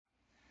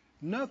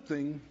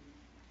Nothing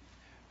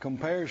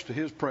compares to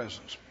His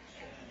presence.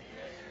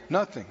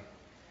 Nothing.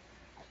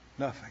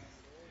 Nothing.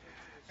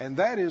 And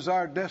that is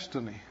our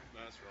destiny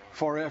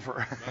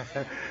forever.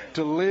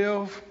 To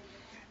live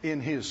in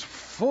His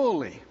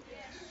fully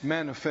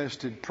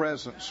manifested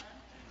presence.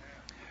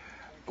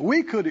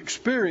 We could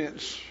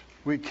experience,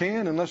 we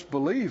can and let's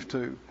believe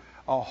to,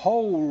 a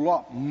whole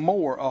lot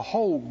more, a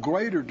whole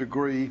greater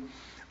degree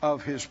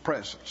of His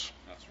presence.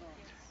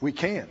 We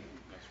can.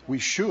 We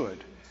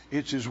should.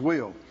 It's His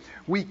will.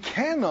 We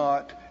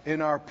cannot,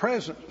 in our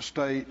present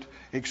state,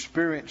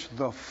 experience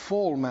the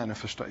full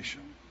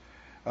manifestation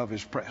of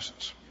His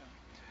presence.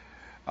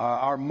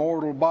 Our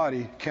mortal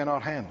body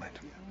cannot handle it.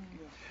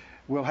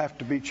 We'll have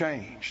to be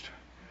changed,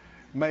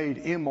 made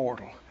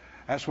immortal.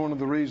 That's one of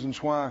the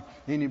reasons why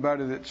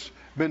anybody that's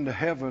been to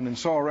heaven and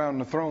saw around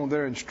the throne,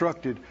 they're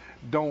instructed,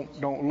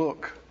 don't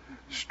look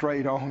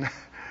straight on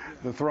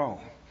the throne.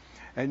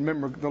 And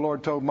remember, the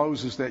Lord told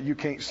Moses that you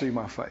can't see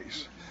my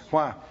face.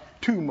 Why?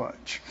 Too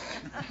much.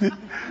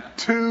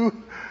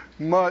 Too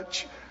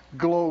much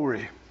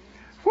glory.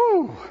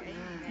 Whew.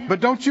 But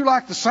don't you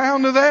like the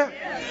sound of that?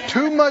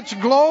 Too much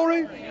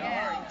glory?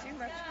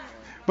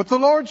 But the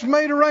Lord's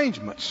made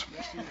arrangements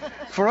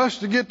for us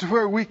to get to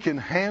where we can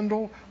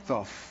handle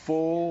the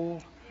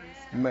full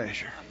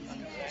measure.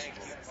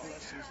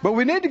 But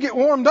we need to get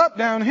warmed up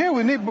down here.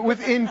 We need,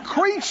 with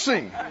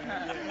increasing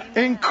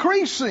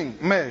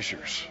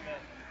measures.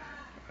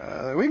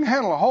 We can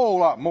handle a whole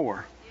lot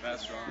more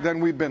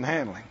than we've been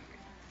handling.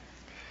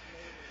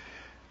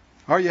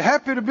 Are you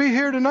happy to be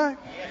here tonight?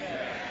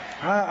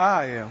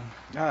 I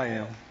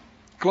am.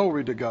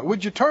 Glory to God.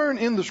 Would you turn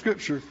in the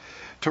Scripture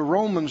to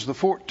Romans, the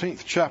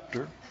 14th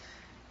chapter?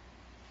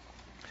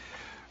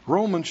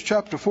 Romans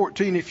chapter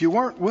 14. If you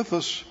weren't with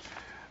us,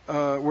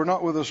 were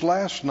not with us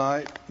last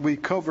night, we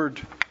covered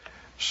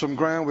some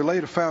ground. We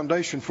laid a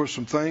foundation for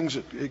some things.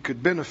 It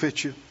could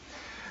benefit you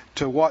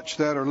to watch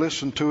that or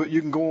listen to it.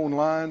 You can go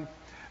online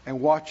and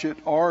watch it.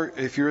 Or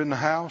if you're in the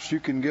house, you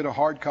can get a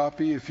hard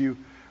copy if you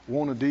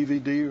want a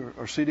DVD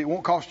or CD. It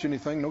won't cost you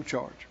anything, no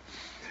charge.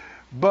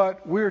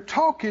 But we're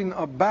talking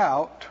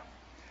about,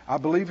 I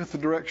believe at the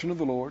direction of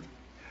the Lord,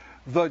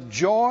 the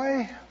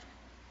joy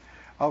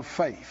of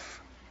faith.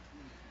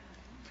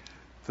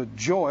 The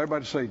joy,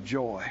 everybody say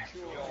joy.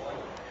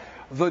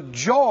 The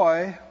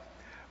joy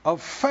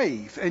of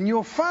faith. And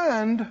you'll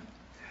find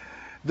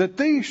that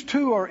these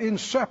two are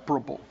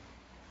inseparable.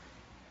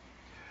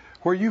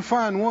 Where you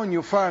find one,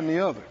 you'll find the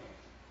other.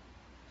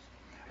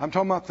 I'm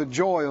talking about the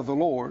joy of the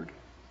Lord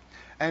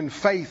and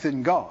faith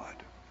in God.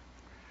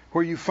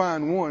 Where you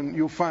find one,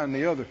 you'll find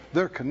the other.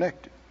 They're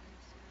connected.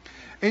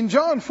 In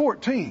John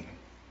 14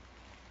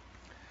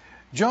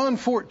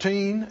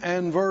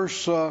 and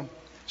verse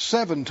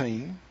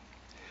 17,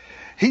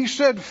 He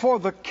said, "For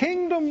the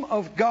kingdom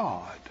of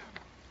God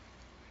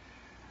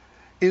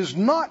is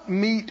not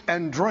meat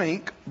and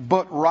drink,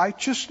 but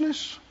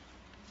righteousness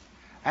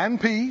and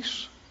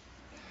peace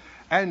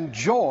and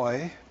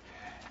joy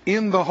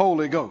in the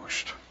Holy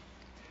Ghost."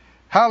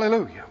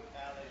 Hallelujah.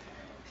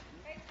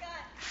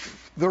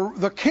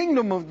 The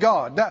kingdom of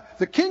God.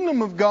 The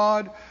kingdom of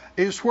God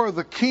is where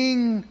the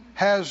king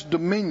has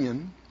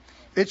dominion.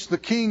 It's the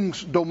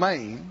king's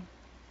domain.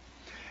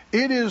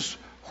 It is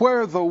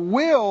where the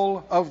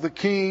will of the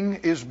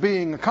king is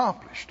being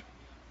accomplished.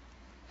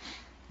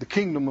 The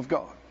kingdom of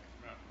God.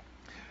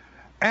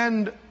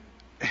 And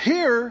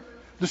here,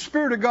 the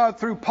Spirit of God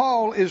through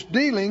Paul is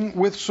dealing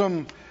with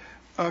some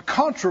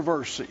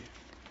controversy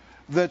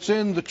that's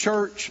in the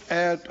church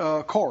at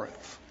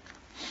Corinth.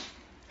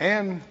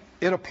 And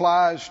it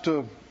applies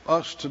to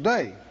us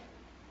today.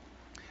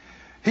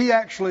 He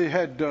actually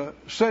had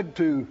said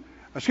to,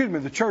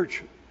 the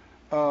church,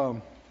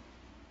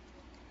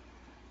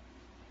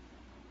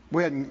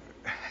 we hadn't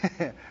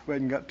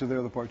got to the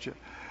other part yet.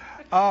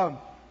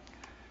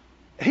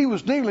 He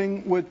was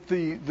dealing with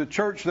the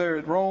church there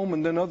at Rome,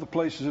 and then other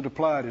places it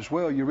applied as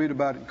well. You read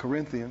about it in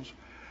Corinthians,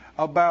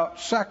 about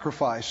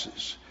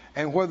sacrifices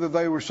and whether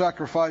they were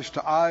sacrificed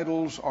to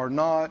idols or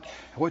not,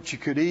 what you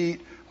could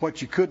eat,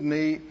 what you couldn't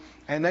eat.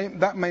 And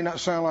that may not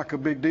sound like a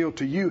big deal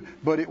to you,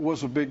 but it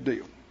was a big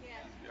deal.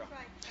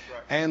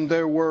 And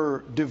there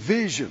were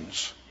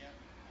divisions,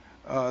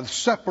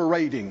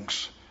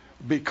 separatings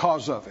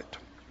because of it.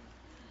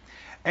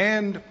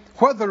 And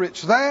whether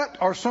it's that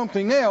or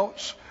something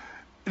else,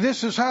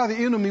 this is how the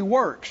enemy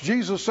works.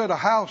 Jesus said a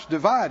house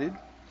divided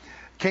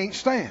can't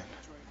stand.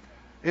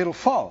 It'll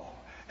fall.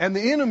 And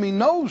the enemy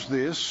knows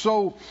this,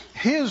 so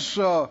his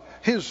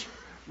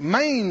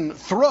main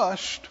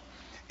thrust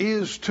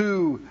is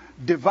to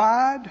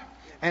divide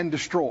and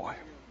destroy.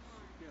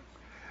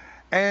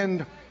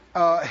 And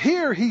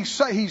here he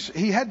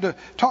had to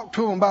talk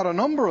to him about a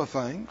number of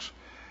things.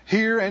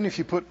 Here, and if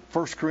you put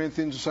 1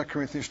 Corinthians and 2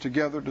 Corinthians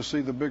together to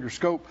see the bigger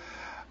scope,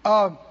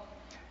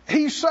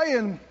 he's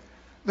saying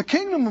the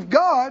kingdom of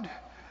God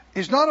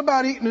is not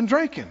about eating and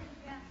drinking.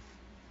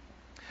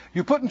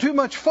 You're putting too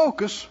much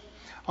focus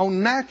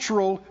on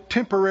natural,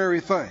 temporary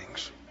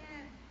things.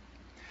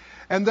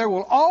 And there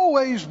will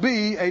always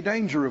be a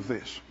danger of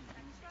this.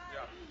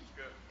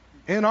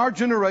 in our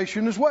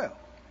generation as well.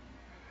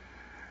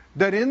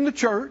 That in the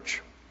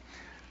church,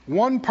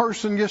 one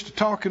person gets to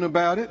talking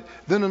about it,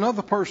 then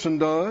another person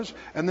does,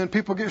 and then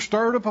people get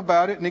stirred up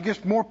about it, and it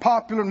gets more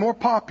popular and more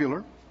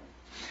popular.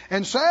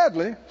 And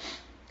sadly,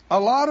 a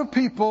lot of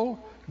people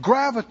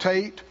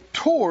gravitate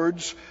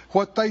towards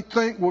what they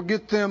think will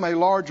get them a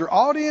larger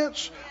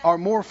audience or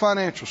more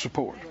financial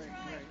support.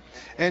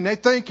 And they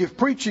think if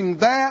preaching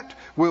that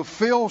will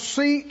fill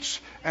seats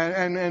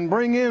and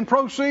bring in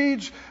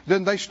proceeds,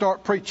 then they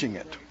start preaching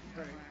it.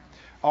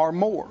 Or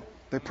more.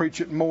 They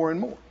preach it more and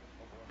more.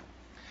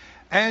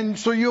 And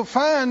so you'll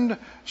find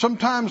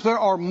sometimes there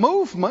are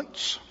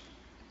movements,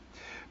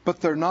 but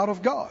they're not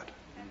of God.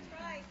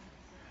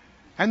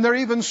 And they're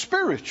even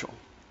spiritual,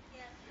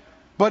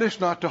 but it's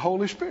not the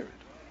Holy Spirit.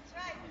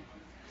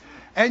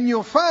 And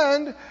you'll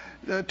find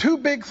two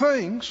big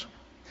things.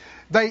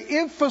 They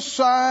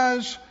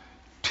emphasize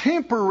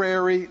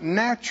temporary,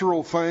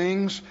 natural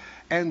things,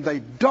 and they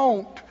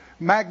don't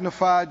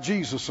magnify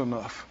Jesus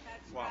enough.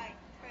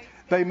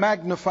 They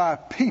magnify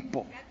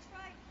people,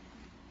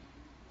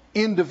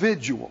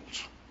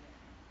 individuals.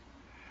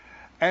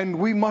 And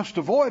we must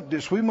avoid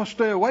this. We must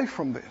stay away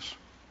from this.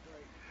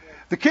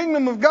 The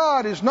kingdom of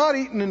God is not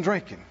eating and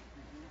drinking.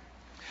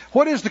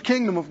 What is the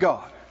kingdom of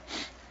God?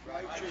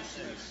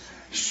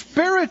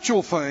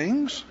 Spiritual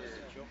things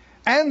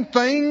and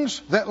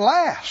things that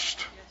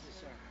last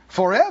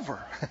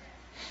forever.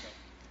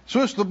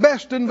 So it's the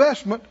best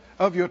investment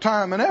of your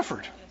time and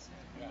effort.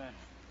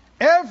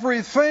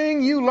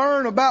 Everything you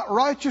learn about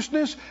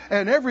righteousness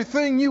and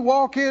everything you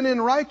walk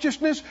in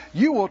righteousness,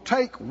 you will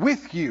take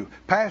with you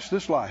past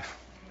this life.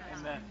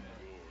 Amen.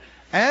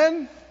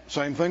 And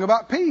same thing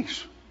about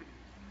peace.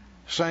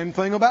 Same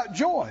thing about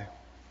joy.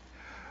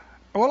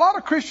 Well, a lot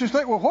of Christians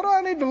think, well, what do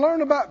I need to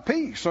learn about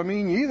peace? I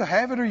mean, you either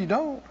have it or you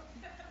don't.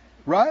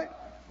 Right?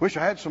 Wish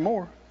I had some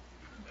more.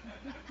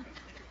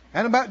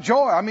 And about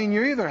joy, I mean,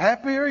 you're either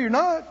happy or you're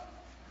not.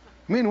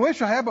 I mean,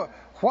 wish I had, but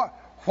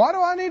why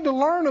do I need to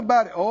learn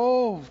about it?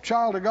 Oh,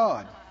 child of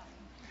God,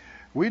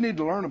 we need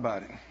to learn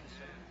about it.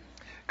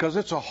 Because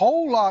it's a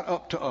whole lot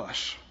up to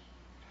us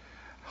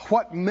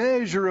what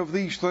measure of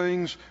these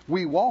things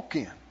we walk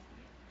in.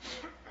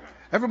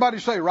 Everybody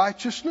say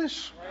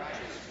righteousness,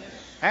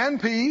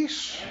 and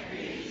peace,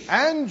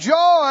 and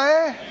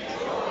joy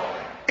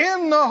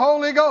in the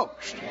Holy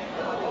Ghost.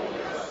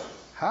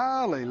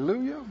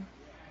 Hallelujah.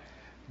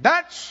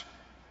 That's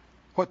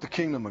what the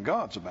kingdom of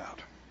God's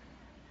about.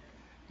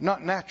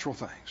 Not natural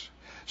things.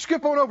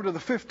 Skip on over to the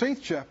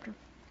 15th chapter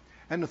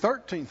and the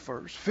 13th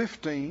verse,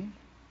 15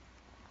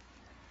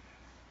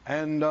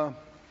 and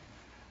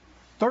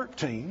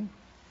 13.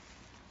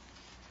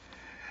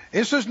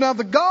 It says, now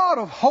the God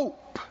of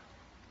hope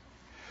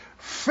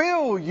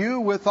fill you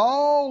with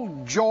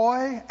all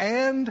joy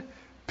and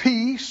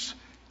peace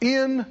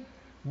in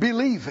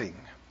believing,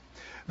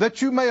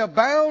 that you may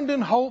abound in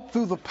hope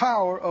through the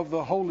power of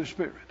the Holy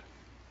Spirit.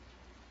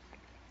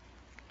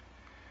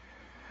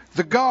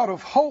 The God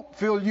of hope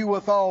fill you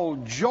with all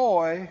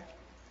joy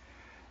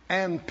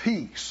and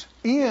peace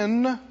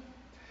in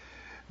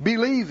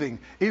believing.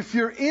 If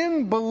you're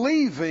in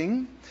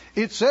believing,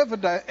 it's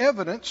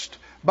evidenced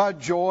by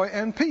joy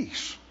and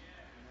peace.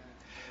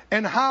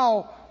 And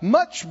how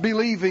much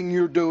believing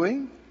you're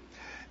doing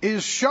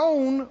is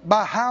shown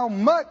by how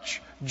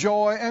much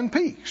joy and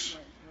peace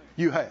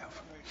you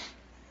have.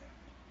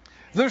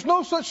 There's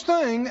no such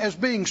thing as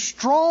being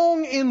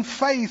strong in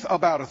faith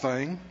about a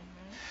thing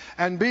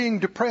and being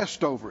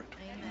depressed over it.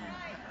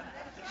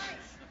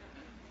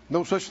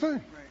 No such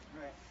thing.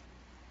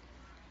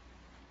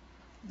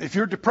 If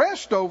you're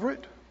depressed over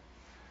it,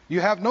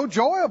 you have no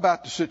joy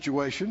about the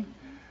situation.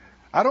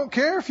 I don't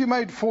care if you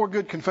made 4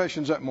 good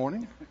confessions that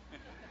morning.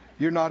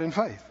 You're not in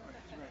faith.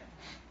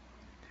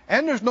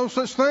 And there's no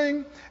such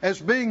thing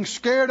as being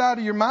scared out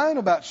of your mind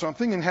about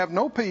something and have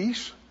no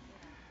peace,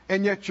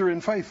 and yet you're in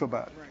faith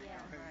about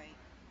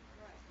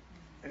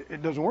it.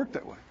 It doesn't work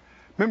that way.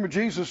 Remember,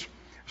 Jesus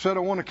said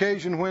on one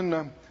occasion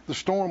when the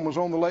storm was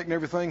on the lake and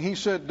everything, he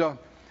said,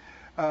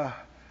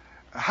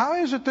 how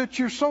is it that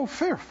you're so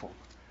fearful?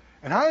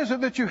 And how is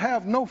it that you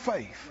have no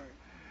faith?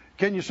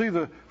 Can you see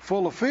the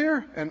full of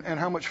fear and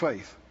how much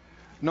faith?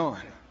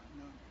 None.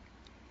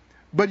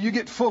 But you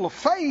get full of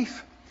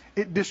faith,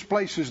 it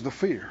displaces the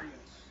fear.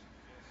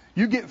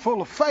 You get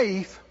full of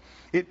faith,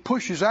 it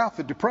pushes out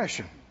the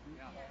depression.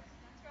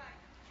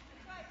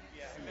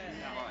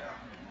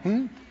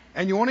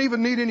 And you won't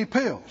even need any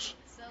pills.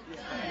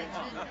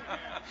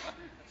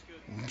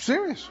 I'm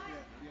serious.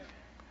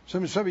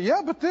 Somebody say,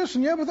 yeah, but this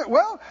and yeah, but that.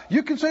 Well,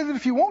 you can say that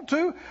if you want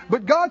to,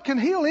 but God can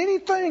heal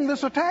anything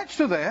that's attached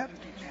to that,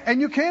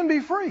 and you can be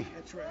free.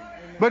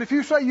 But if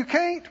you say you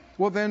can't,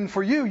 well then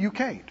for you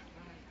can't.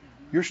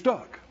 You're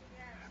stuck.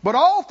 But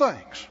all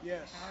things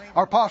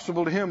are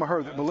possible to him or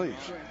her that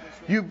believes.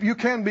 You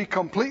can be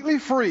completely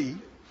free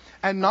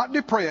and not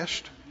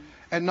depressed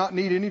and not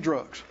need any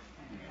drugs.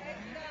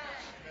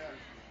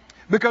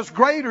 Because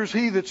greater is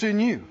he that's in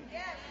you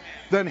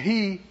than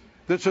he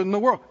that's in the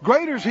world.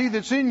 Greater is he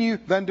that's in you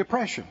than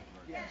depression.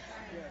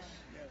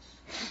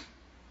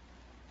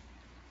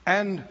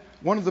 And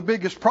one of the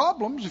biggest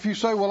problems, if you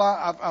say, well,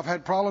 I've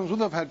had problems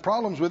with it, I've had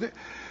problems with it,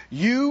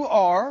 you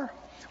are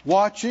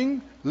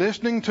watching,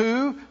 listening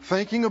to,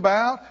 thinking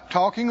about,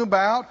 talking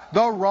about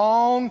the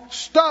wrong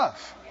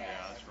stuff. Yeah,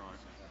 that's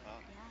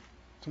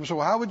right. So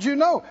how would you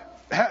know?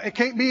 It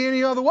can't be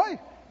any other way.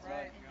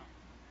 Right.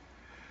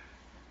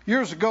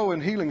 Years ago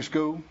in healing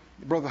school,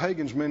 Brother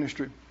Hagin's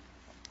ministry,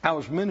 I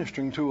was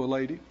ministering to a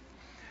lady,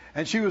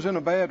 and she was in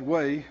a bad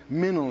way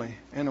mentally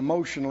and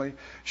emotionally.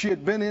 She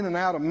had been in and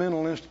out of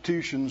mental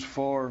institutions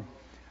for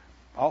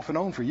off and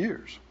on for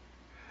years.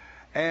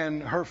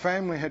 And her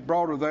family had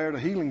brought her there to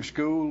healing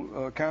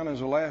school kind of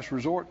as a last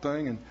resort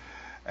thing.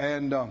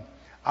 And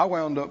I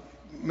wound up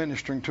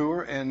ministering to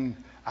her, and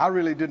I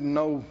really didn't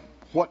know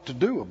what to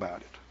do about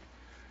it.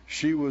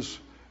 She was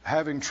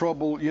having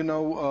trouble,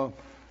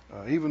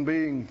 even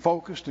being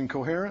focused and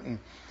coherent.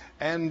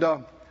 And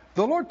the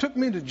Lord took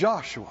me to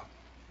Joshua,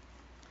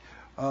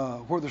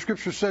 where the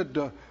scripture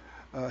said,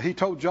 he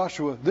told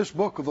Joshua, this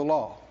book of the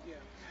law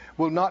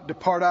will not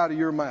depart out of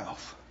your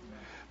mouth,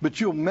 but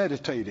you'll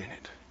meditate in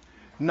it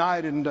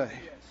night and day,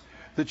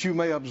 that you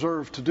may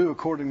observe to do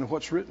according to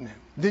what's written in it.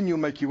 Then you'll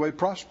make your way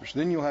prosperous.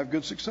 Then you'll have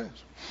good success.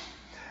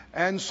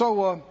 And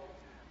so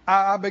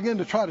I began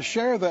to try to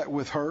share that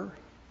with her.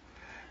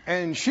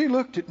 And she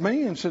looked at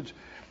me and said,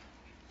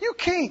 you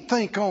can't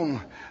think on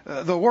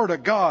the Word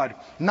of God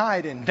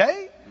night and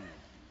day.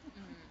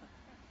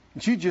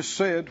 And she just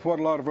said what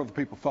a lot of other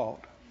people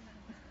thought.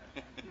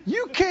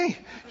 You can't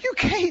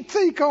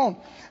think on.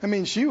 I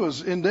mean, she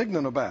was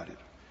indignant about it.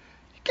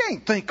 You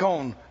can't think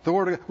on the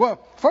Word of God.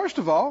 Well, first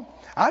of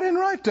all, I didn't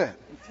write that.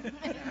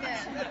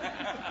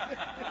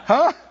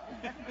 Huh?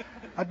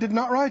 I did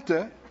not write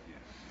that.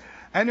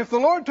 And if the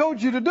Lord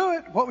told you to do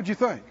it, what would you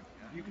think?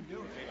 You can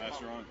do it.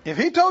 That's right. If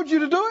He told you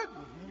to do it,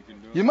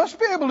 you must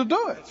be able to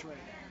do it. That's right.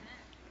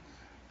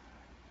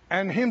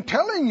 And Him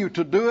telling you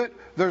to do it,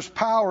 there's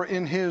power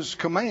in His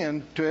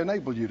command to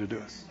enable you to do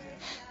it.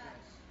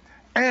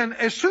 And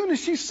as soon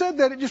as she said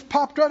that, it just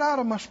popped right out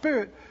of my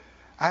spirit.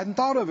 I hadn't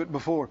thought of it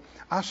before.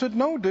 I said,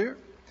 no, dear.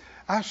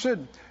 I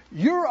said,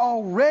 you're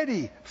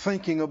already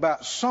thinking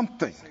about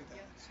something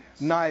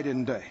night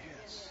and day.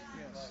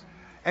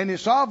 And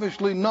it's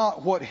obviously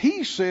not what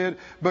He said,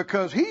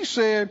 because He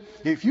said,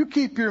 if you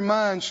keep your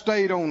mind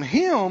stayed on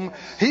Him,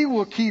 He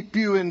will keep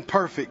you in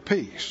perfect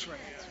peace.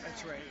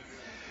 That's right.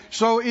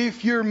 So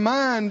if your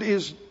mind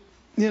is,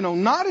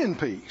 not in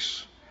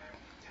peace,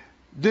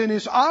 then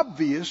it's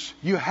obvious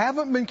you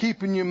haven't been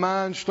keeping your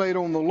mind stayed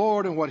on the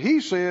Lord and what He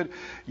said.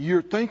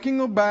 You're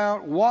thinking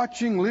about,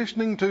 watching,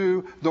 listening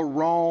to the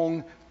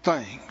wrong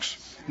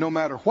things. No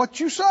matter what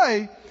you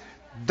say,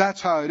 that's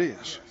how it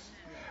is.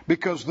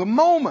 Because the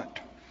moment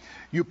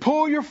you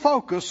pull your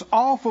focus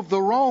off of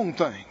the wrong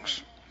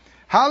things,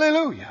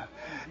 hallelujah,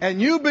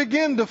 and you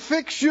begin to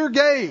fix your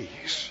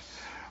gaze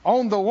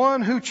on the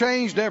one who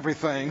changed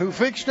everything, who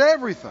fixed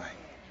everything.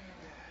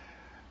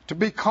 To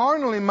be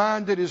carnally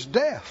minded is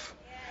death,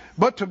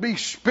 but to be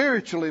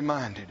spiritually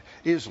minded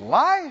is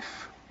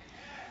life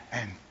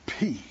and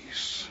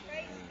peace.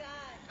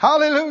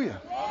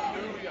 Hallelujah.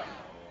 Hallelujah.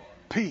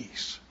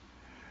 Peace.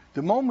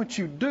 The moment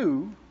you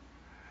do,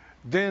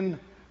 then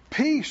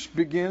peace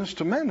begins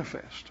to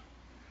manifest.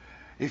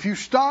 If you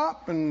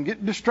stop and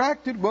get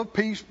distracted, well,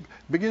 peace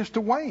begins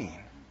to wane.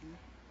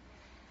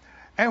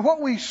 And what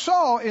we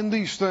saw in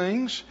these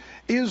things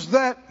is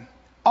that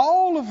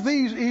all of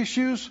these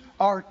issues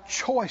are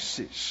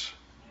choices.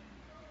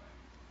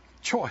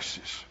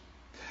 Choices.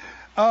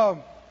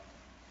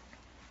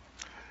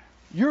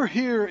 You're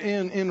here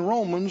in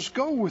Romans.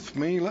 Go with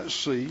me. Let's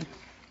see.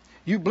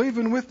 You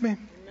believing with me?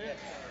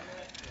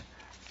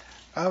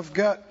 I've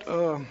got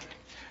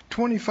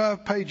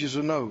 25 pages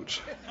of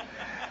notes.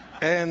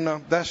 And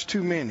that's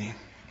too many.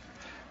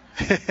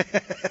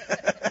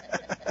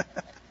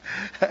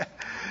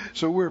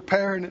 So we're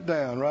paring it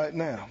down right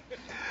now.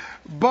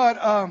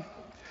 But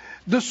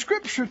the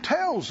scripture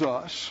tells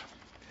us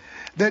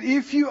that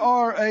if you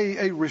are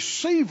a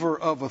receiver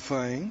of a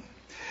thing,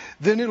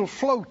 then it'll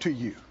flow to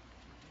you.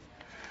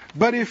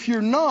 But if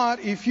you're not,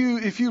 if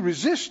you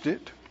resist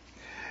it,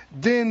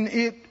 then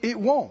it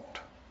won't.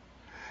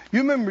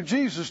 You remember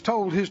Jesus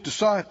told His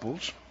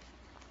disciples,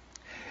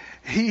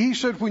 He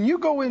said, when you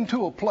go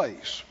into a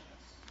place,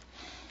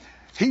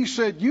 He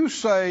said, you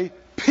say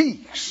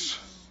peace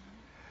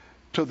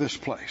to this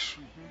place.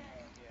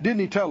 Didn't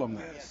He tell them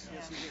that?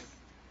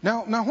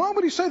 Now why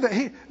would He say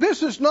that?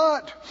 This is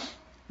not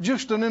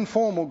just an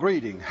informal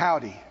greeting.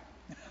 Howdy.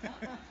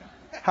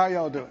 How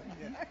y'all doing?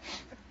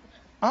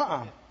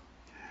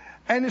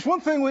 And it's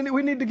one thing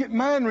we need to get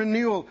mind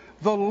renewal.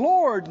 The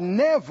Lord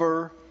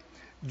never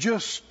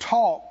just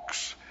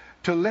talks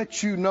to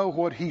let you know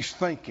what He's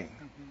thinking.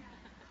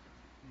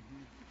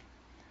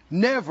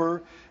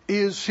 Never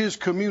is His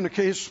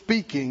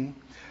speaking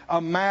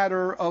a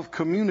matter of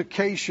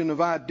communication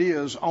of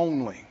ideas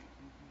only.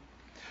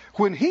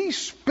 When He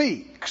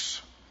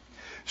speaks,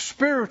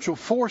 spiritual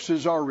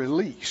forces are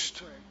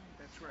released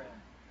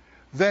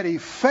that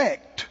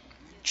effect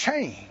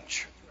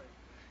change,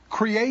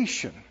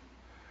 creation,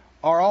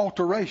 or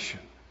alteration.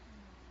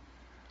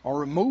 or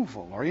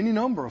removal or any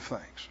number of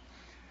things.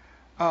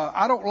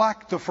 I don't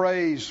like the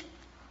phrase,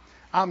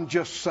 "I'm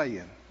just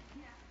saying."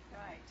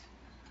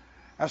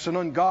 That's an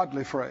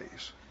ungodly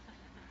phrase.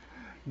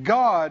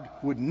 God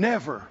would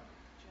never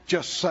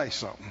just say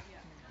something,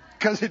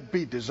 because it'd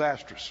be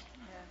disastrous.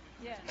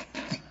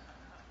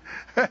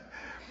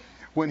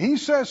 When He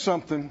says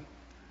something,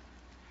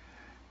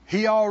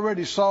 He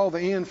already saw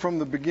the end from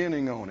the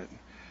beginning on it.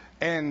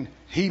 And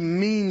He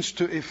means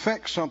to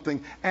effect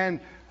something. And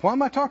why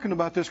am I talking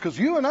about this? Because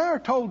you and I are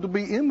told to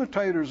be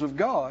imitators of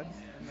God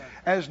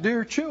as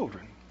dear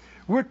children.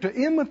 We're to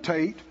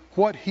imitate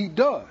what He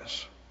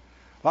does,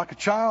 like a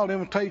child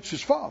imitates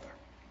his father.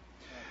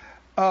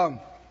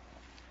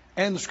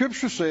 And the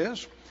Scripture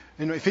says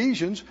in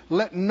Ephesians,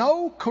 "Let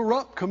no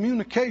corrupt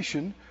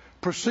communication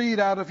proceed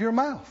out of your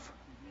mouth,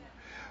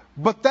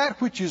 but that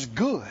which is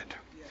good,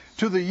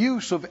 to the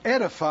use of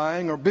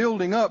edifying or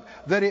building up,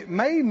 that it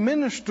may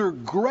minister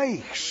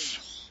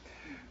grace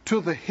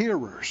to the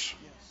hearers."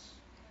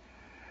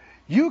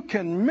 You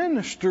can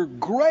minister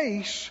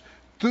grace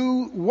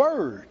through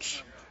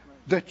words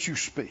that you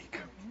speak.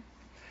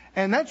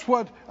 And that's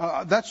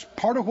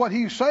part of what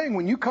He's saying.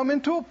 When you come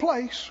into a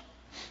place,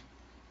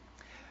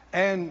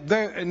 and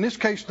in this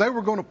case, they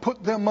were going to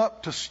put them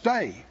up to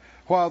stay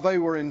while they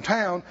were in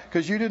town,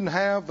 because you didn't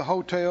have the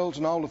hotels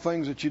and all the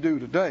things that you do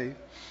today.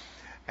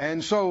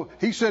 And so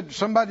He said,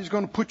 somebody's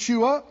going to put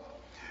you up.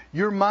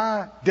 You're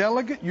my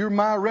delegate. You're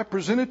my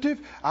representative.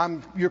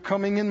 You're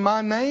coming in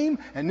my name,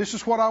 and this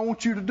is what I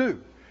want you to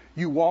do.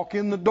 You walk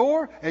in the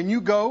door and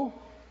you go,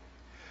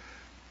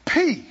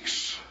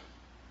 "Peace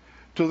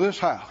to this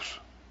house."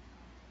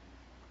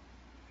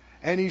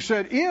 And He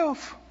said,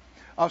 if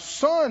a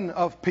son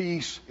of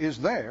peace is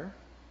there,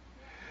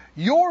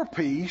 your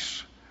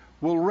peace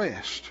will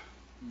rest.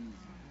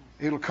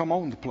 It'll come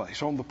on the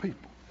place, on the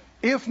people.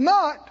 If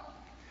not,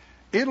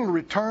 it'll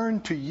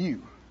return to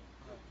you.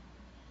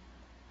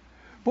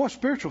 Boy,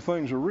 spiritual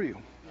things are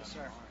real. Yes,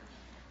 sir.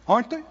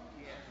 Aren't they?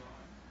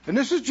 And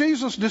this is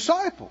Jesus'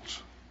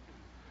 disciples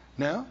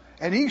now.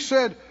 And He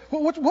said,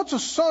 well, what's a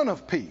son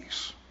of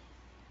peace?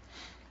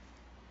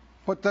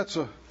 That's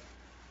a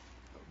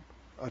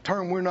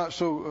term we're not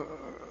so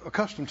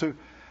accustomed to.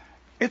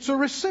 It's a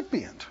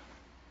recipient,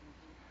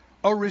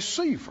 a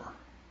receiver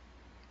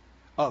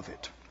of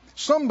it.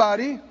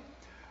 Somebody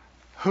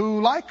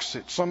who likes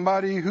it,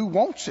 somebody who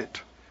wants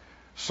it,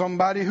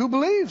 somebody who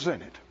believes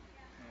in it,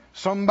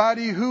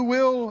 somebody who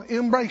will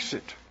embrace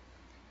it.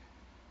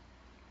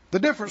 The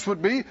difference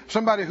would be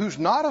somebody who's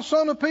not a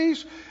son of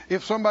peace.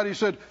 If somebody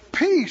said,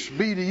 "Peace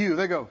be to you,"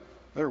 they go,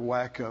 "They're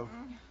wacko.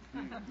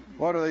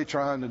 What are they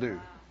trying to do?"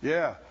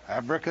 Yeah,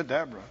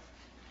 abracadabra.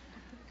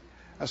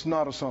 That's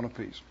not a son of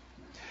peace.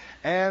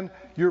 And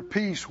your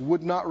peace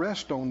would not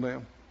rest on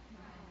them.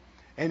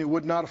 And it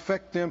would not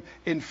affect them.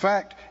 In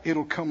fact,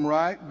 it'll come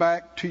right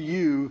back to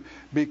you,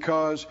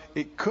 because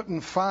it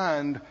couldn't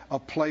find a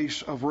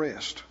place of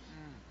rest.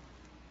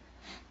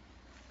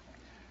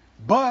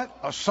 But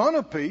a son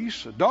of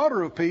peace, a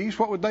daughter of peace,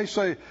 what would they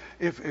say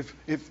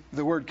if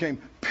the word came,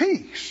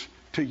 "Peace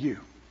to you"?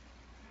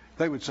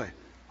 They would say,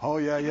 "Oh,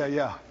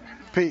 yeah.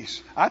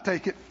 Peace. I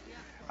take it.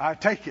 I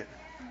take it.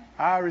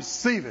 I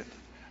receive it.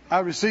 I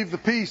receive the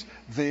peace."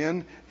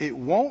 Then it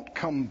won't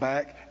come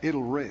back.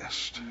 It'll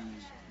rest.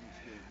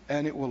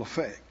 And it will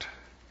affect.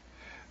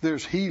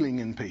 There's healing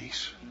in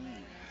peace.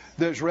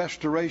 There's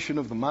restoration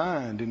of the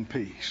mind in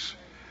peace.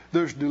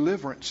 There's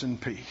deliverance in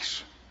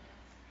peace.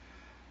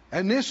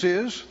 And this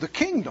is the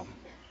kingdom.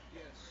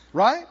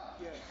 Right?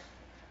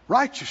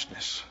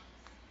 Righteousness,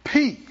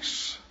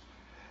 peace,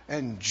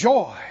 and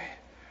joy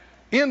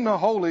in the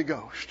Holy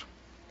Ghost.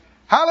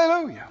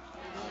 Hallelujah.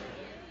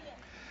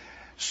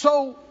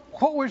 So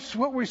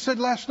what we said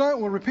last night,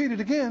 we'll repeat it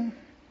again.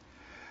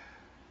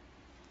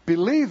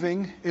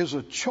 Believing is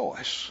a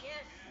choice.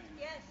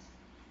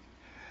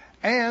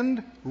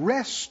 And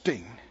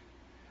resting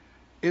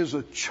is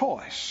a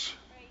choice.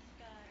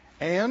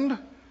 And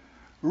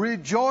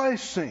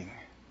rejoicing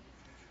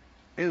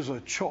is a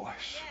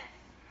choice.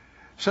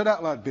 Say it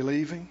out loud.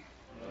 Believing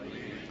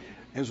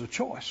is a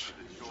choice.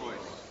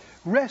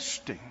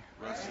 Resting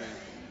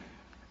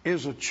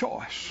is a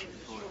choice.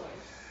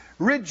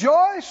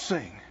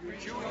 Rejoicing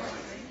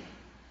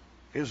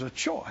is a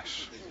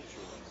choice.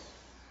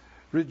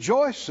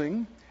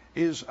 Rejoicing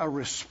is a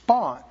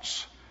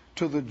response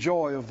to the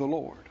joy of the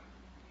Lord.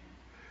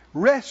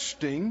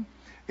 Resting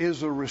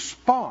is a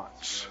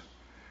response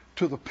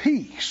to the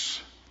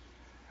peace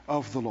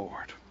of the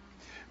Lord.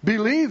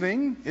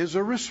 Believing is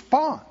a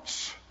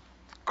response,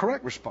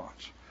 correct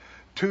response,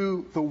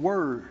 to the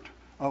word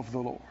of the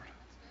Lord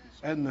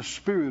and the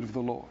Spirit of the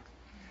Lord.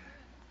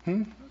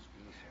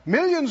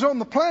 Millions on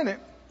the planet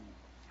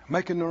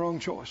making their own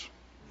choice.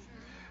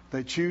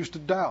 They choose to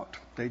doubt.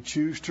 They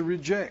choose to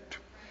reject.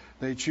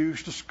 They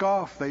choose to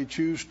scoff. They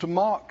choose to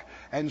mock.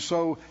 And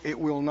so it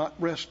will not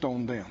rest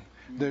on them.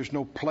 There's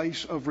no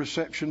place of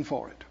reception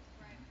for it.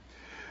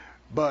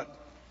 But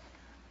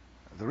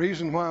the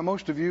reason why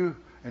most of you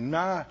and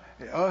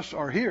us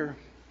are here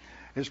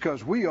is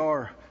because we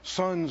are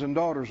sons and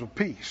daughters of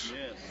peace.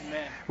 Yes.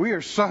 Amen. We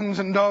are sons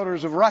and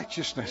daughters of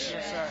righteousness.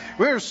 Yes, sir.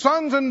 We are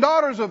sons and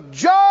daughters of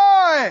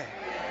joy.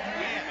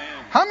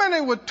 How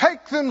many would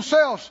take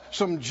themselves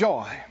some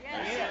joy?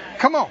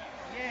 Come on.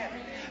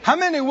 How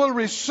many will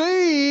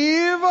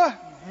receive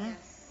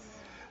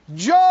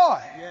joy?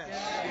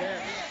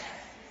 Yes.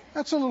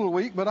 That's a little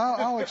weak, but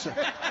I'll accept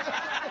it.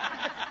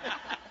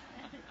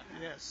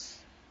 Yes.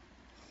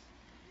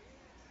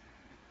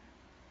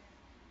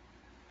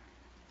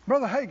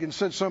 Brother Hagin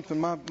said something,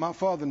 my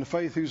father in the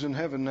faith who's in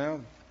heaven now,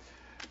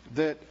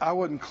 that I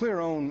wasn't clear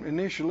on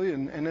initially,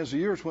 and as the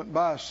years went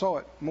by, I saw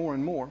it more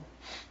and more.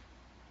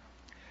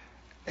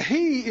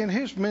 He, in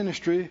his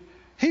ministry,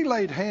 he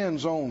laid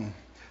hands on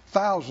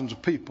thousands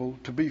of people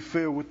to be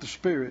filled with the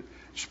Spirit,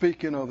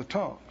 speaking other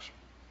tongues.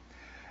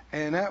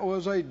 And that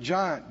was a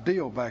giant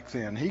deal back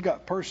then. He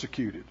got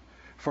persecuted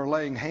for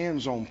laying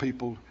hands on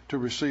people to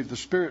receive the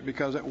Spirit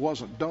because it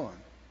wasn't done.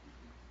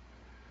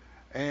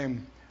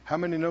 And how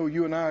many know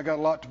you and I got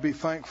a lot to be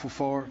thankful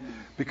for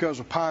because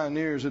of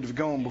pioneers that have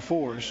gone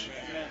before us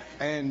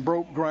and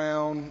broke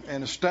ground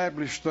and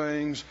established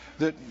things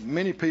that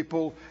many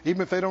people,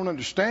 even if they don't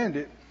understand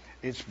it,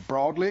 it's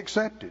broadly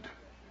accepted.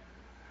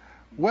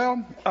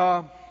 Well,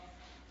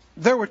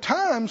 there were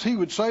times, he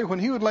would say, when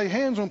he would lay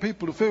hands on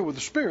people to fill with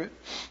the Spirit,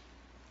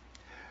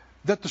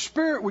 that the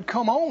Spirit would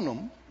come on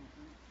them,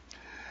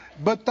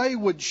 but they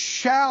would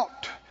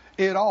shout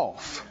it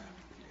off.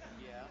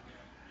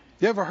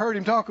 You ever heard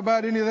him talk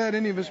about any of that?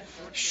 Any of us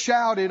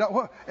shout it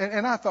off?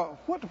 And I thought,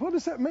 what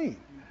does that mean?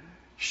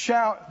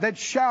 They'd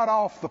shout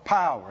off the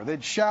power.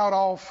 They'd shout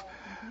off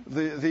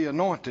the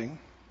anointing.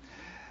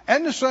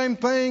 And the same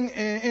thing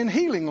in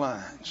healing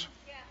lines.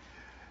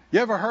 You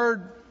ever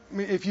heard,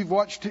 if you've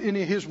watched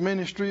any of his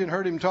ministry and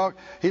heard him talk,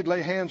 he'd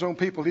lay hands on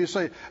people. He'd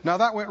say, now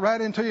that went right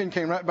into you and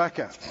came right back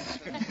out.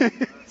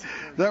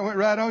 That went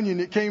right on you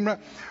and it came right.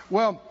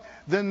 Well,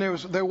 then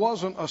there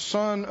wasn't a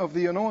son of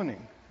the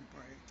anointing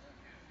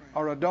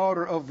or a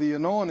daughter of the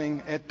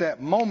anointing at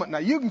that moment. Now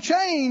you can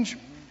change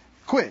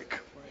quick,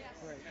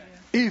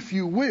 if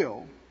you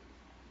will,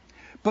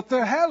 but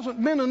there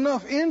hasn't been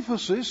enough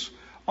emphasis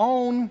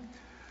on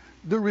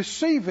the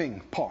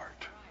receiving part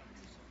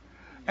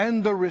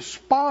and the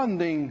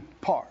responding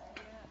part,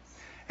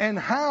 and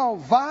how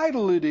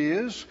vital it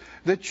is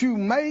that you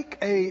make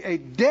a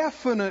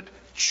definite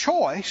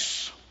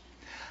choice.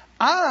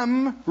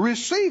 I'm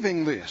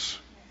receiving this.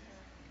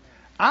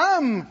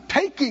 I'm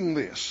taking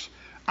this.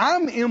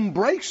 I'm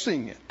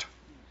embracing it.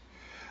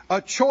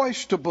 A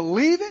choice to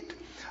believe it,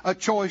 a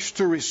choice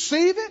to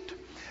receive it,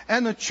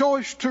 and a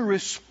choice to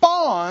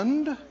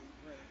respond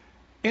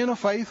in a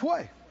faith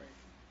way.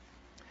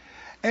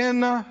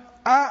 And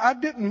I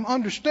didn't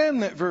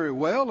understand that very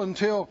well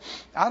until,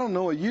 I don't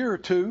know, a year or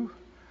two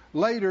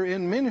later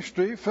in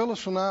ministry.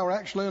 Phyllis and I were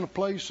actually in a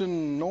place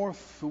in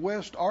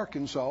northwest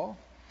Arkansas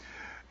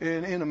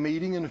in a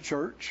meeting in a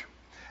church.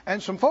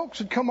 And some folks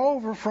had come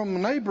over from a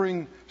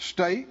neighboring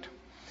state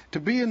to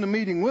be in the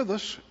meeting with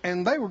us,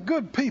 and they were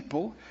good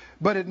people,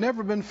 but had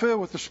never been filled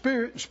with the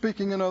Spirit and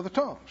speaking in other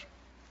tongues.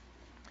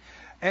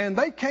 And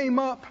they came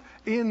up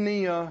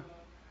in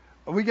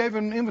we gave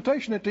an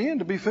invitation at the end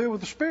to be filled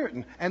with the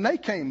Spirit, and they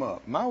came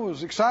up. And I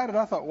was excited.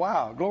 I thought,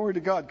 wow, glory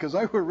to God, because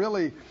they were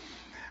really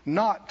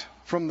not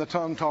from the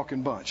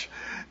tongue-talking bunch.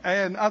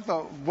 And I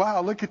thought,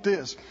 wow, look at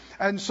this.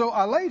 And so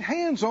I laid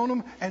hands on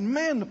him, and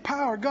man, the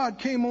power of God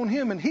came on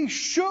him, and he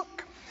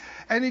shook,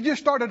 and he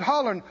just started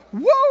hollering,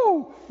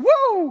 whoa,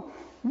 whoa,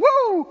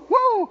 whoa,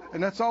 whoa.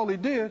 And that's all he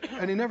did,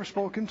 and he never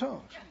spoke in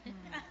tongues.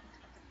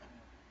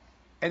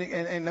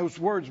 And those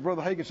words,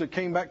 Brother Hagin said,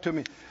 came back to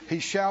me. He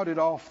shouted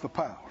off the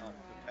power.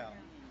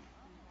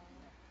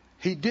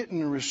 He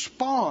didn't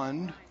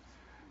respond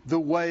the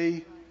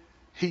way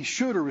he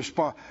should have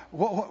responded.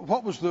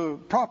 What was the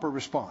proper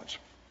response?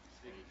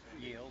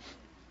 Yield.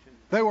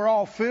 They were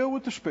all filled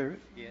with the Spirit.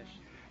 Yes.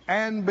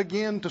 And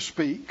began to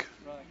speak.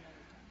 Right.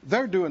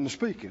 They're doing the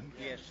speaking.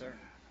 Yes, sir.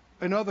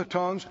 In other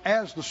tongues,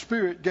 as the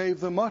Spirit gave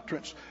them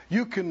utterance.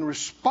 You can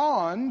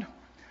respond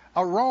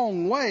a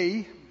wrong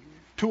way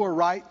to a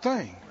right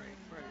thing.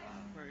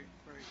 Right.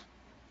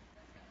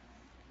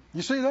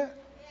 You see that?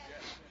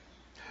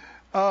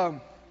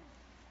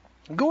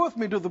 Go with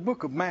me to the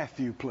book of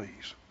Matthew,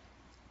 please.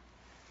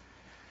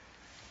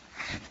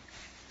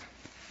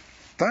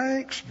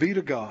 Thanks be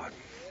to God.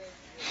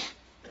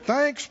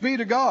 Thanks be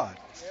to God.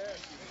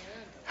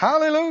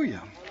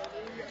 Hallelujah.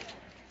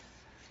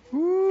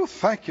 Ooh,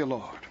 thank you,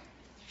 Lord.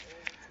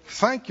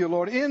 Thank you,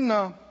 Lord.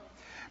 In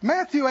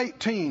Matthew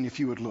 18, if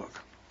you would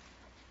look.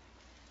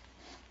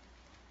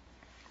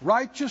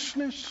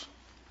 Righteousness,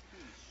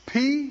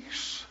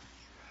 peace,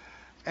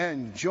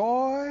 and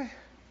joy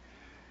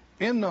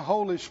in the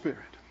Holy Spirit.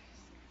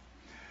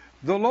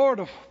 The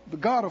Lord, the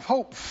God of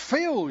hope,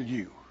 fill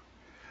you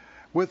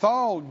with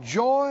all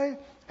joy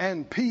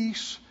and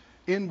peace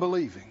in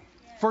believing.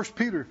 1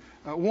 Peter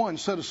 1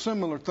 said a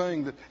similar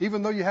thing, that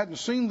even though you hadn't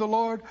seen the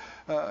Lord,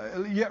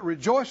 yet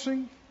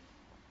rejoicing,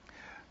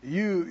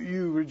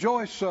 you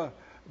rejoice,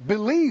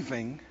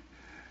 believing,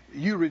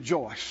 you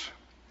rejoice.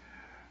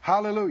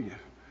 Hallelujah.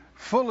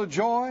 Full of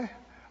joy,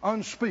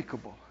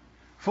 unspeakable,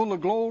 full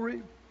of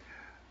glory.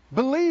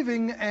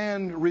 Believing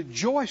and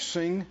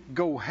rejoicing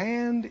go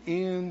hand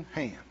in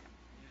hand.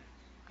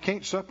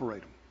 Can't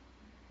separate them.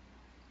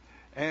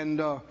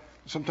 And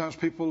sometimes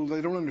people,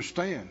 they don't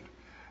understand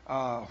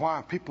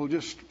why people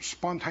just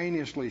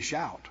spontaneously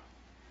shout.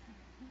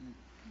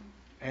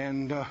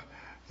 And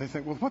they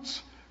think, well,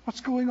 what's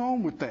going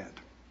on with that?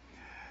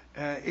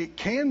 It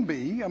can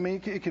be,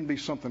 it can be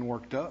something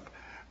worked up,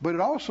 but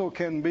it also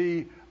can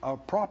be a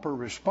proper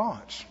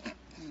response.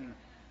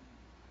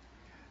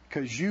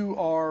 Because you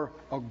are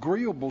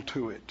agreeable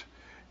to it.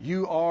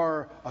 You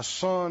are a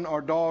son or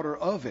daughter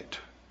of it.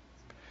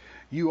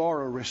 You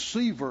are a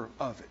receiver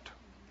of it.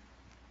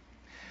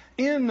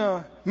 In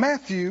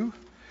Matthew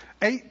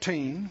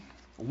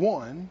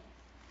 18:1,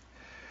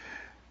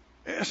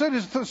 it said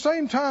at the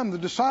same time the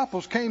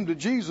disciples came to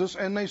Jesus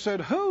and they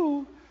said,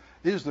 "Who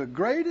is the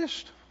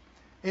greatest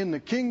in the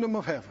kingdom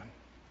of heaven?"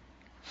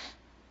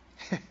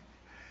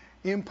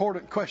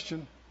 Important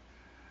question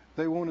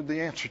they wanted the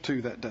answer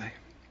to that day.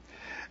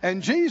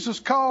 And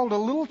Jesus called a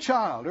little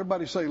child.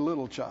 Everybody say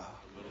little child.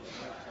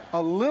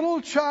 A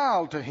little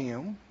child to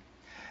him,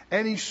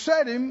 and he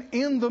set him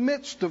in the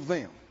midst of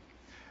them.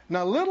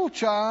 Now, little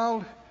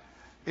child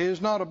is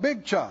not a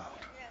big child.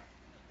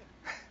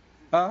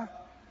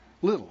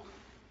 Little.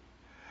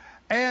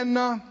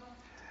 And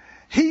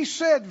he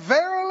said,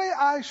 "Verily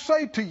I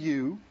say to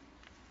you,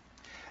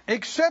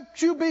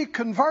 except you be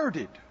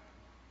converted."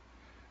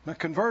 Now,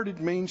 converted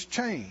means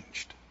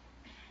changed.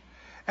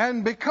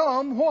 And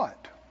become what?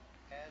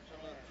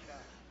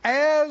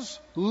 As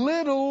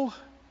little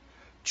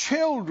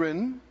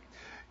children,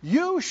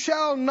 you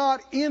shall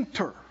not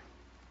enter.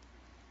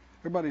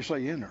 Everybody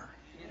say enter.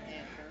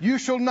 You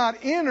shall not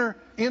enter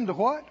into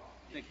what?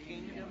 The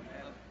kingdom.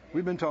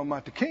 We've been talking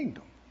about the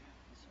kingdom.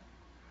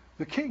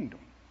 The kingdom.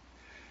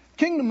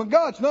 Kingdom of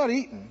God's not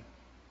eating.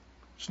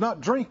 It's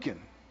not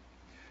drinking.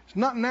 It's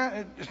not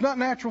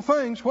natural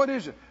things. What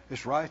is it?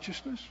 It's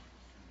righteousness,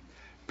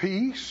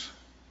 peace,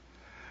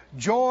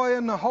 joy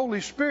in the Holy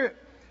Spirit.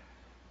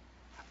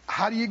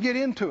 How do you get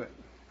into it?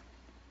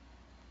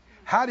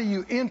 How do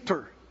you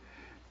enter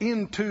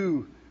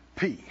into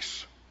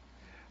peace?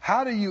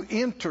 How do you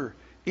enter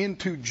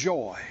into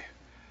joy?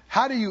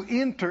 How do you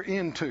enter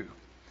into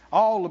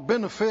all the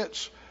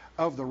benefits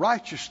of the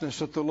righteousness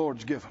that the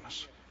Lord's given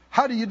us?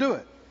 How do you do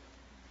it?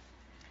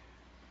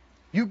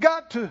 You've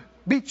got to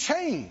be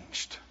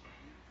changed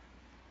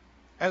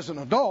as an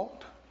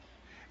adult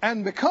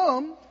and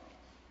become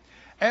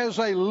as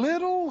a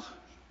little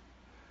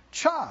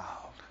child.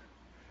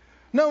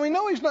 Now, we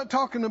know he's not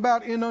talking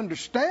about in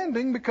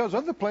understanding, because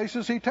other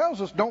places he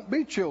tells us don't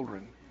be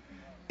children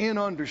in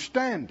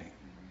understanding.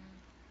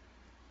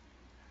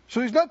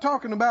 So he's not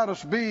talking about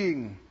us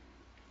being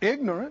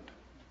ignorant,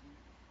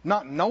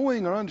 not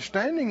knowing or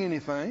understanding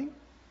anything.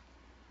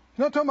 He's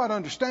not talking about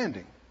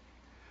understanding.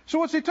 So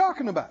what's he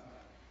talking about?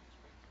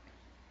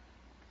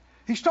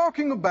 He's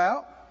talking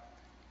about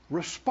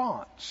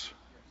response.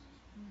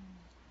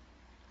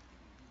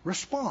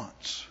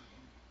 Response.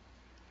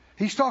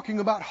 He's talking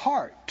about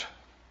heart.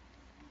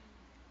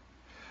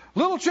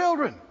 Little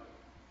children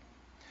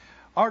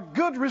are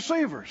good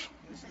receivers.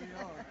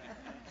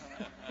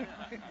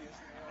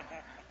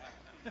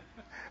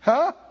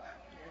 Huh?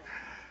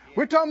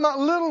 We're talking about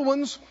little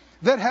ones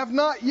that have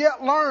not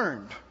yet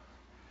learned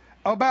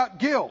about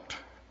guilt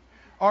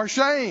or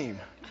shame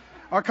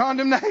or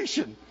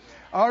condemnation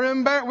or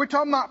embarrassment. We're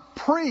talking about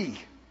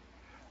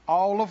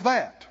all of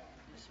that.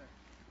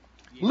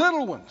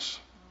 Little ones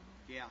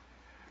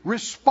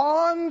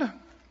respond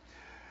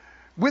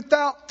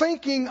without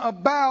thinking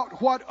about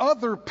what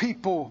other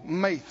people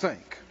may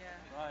think.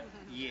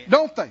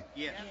 Don't they?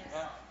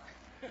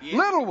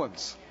 Little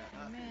ones.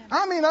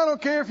 I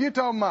don't care if you're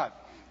talking about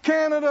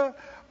Canada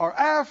or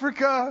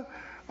Africa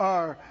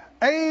or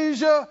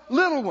Asia.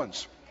 Little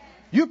ones.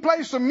 You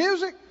play some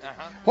music,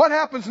 what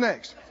happens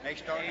next? They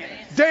start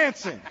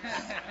dancing.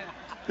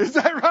 Is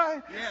that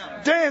right?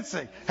 Yeah.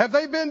 Dancing. Have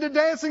they been to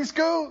dancing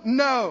school?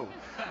 No.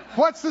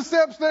 What's the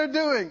steps they're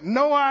doing?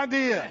 No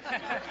idea.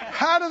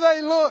 How do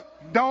they look?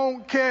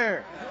 Don't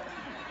care.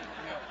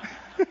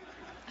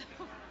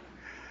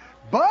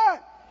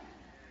 But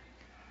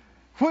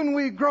when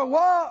we grow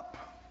up,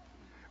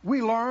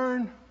 we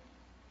learn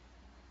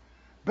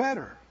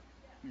better.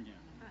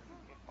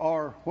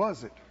 Or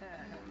was it?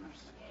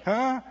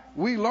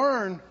 We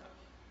learn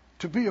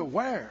to be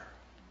aware.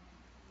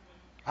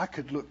 I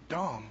could look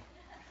dumb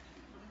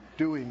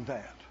doing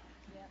that.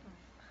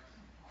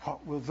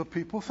 What will the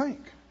people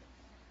think?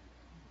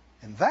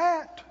 And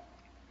that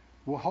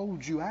will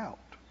hold you out.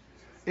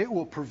 It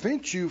will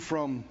prevent you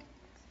from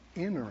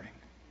entering.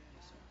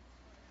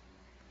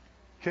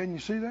 Can you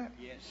see that?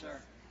 Yes,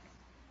 sir.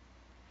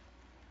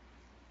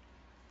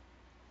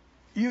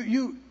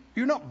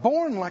 You're not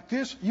born like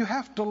this. You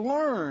have to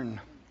learn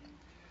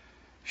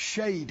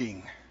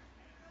shading.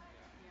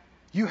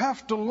 You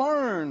have to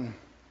learn,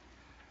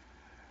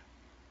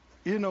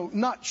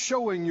 not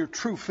showing your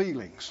true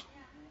feelings.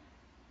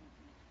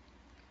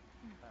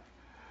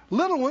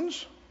 Little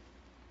ones,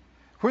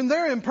 when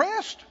they're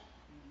impressed,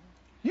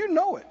 you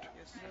know it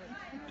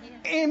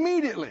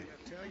immediately.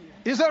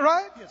 Is that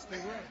right? Yes, they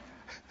will.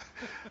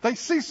 They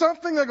see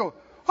something, they go,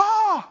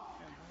 "Ah,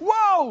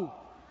 whoa,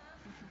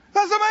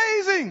 that's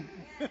amazing."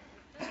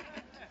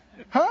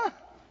 Huh?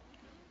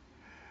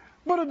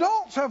 But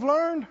adults have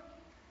learned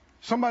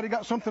somebody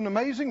got something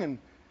amazing,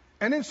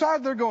 and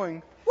inside they're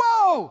going,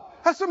 "Whoa,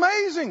 that's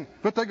amazing."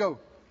 But they go,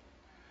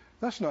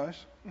 "That's nice."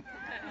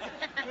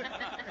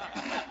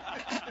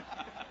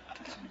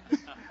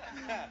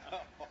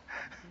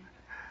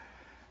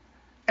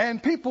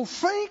 And people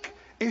think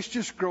it's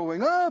just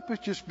growing up,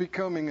 it's just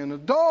becoming an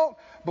adult.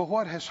 But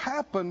what has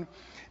happened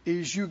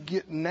is you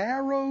get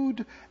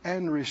narrowed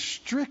and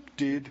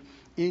restricted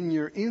in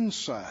your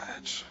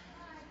insides.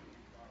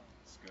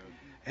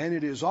 And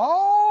it is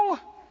all,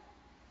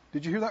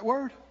 did you hear that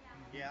word?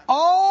 Yeah.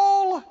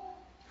 All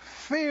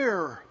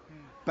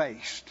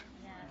fear-based.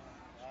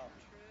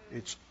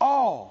 It's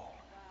all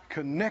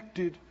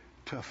connected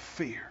to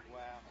fear.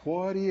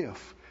 What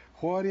if?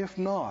 What if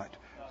not?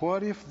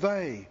 What if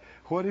they?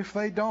 What if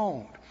they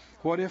don't?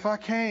 What if I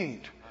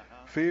can't?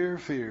 Fear,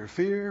 fear,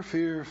 fear,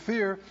 fear,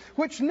 fear,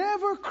 which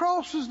never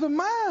crosses the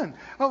mind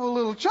of a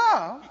little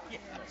child.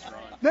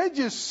 They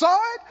just saw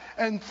it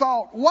and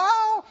thought,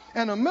 "Wow,"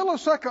 and a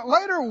millisecond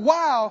later,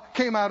 "Wow"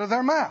 came out of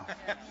their mouth.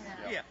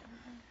 Yeah.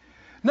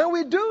 Now,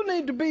 we do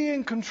need to be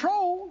in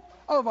control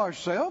of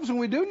ourselves, and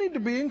we do need to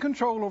be in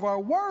control of our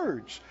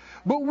words.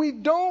 But we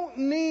don't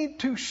need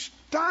to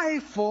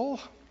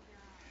stifle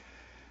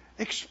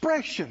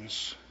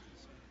expressions.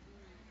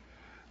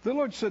 The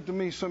Lord said to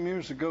me some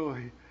years ago,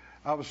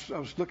 I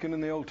was looking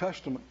in the Old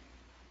Testament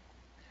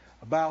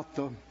about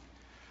the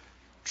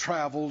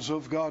travels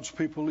of God's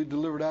people He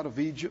delivered out of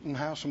Egypt and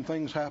how some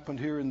things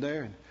happened here and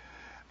there.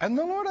 And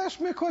the Lord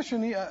asked me a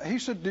question. He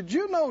said, "Did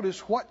you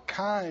notice what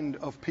kind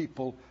of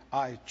people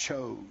I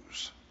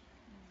chose?"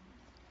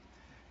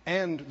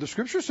 And the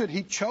Scripture said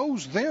He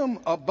chose them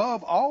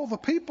above all the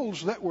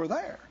peoples that were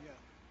there.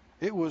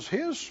 It was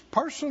His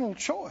personal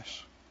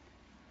choice.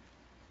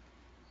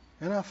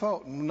 And I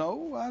thought,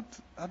 no,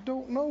 I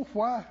don't know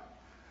why.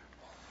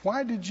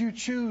 Why did you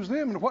choose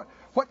them? And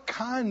what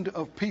kind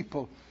of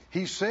people?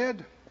 He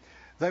said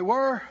they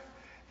were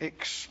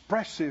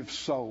expressive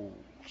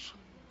souls.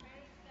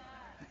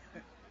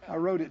 I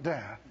wrote it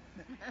down.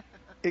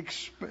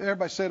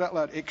 Everybody say it out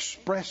loud.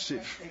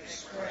 Expressive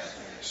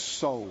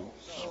souls.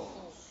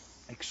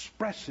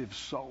 Expressive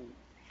souls.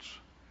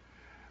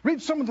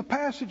 Read some of the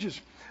passages.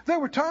 There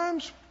were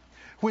times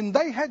when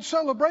they had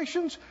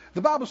celebrations,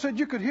 the Bible said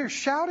you could hear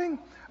shouting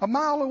a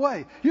mile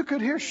away. You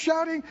could hear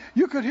shouting.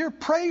 You could hear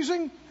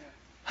praising.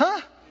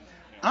 Huh?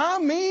 I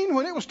mean,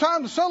 when it was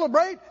time to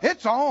celebrate,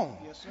 it's on.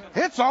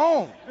 It's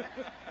on.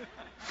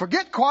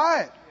 Forget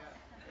quiet.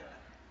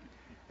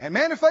 And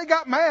man, if they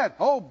got mad,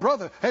 oh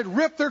brother, they'd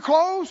rip their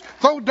clothes,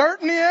 throw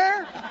dirt in the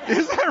air.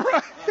 Is that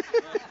right?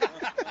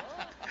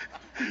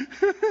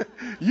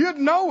 You'd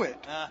know it.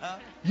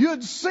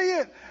 You'd see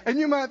it. And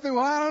you might think,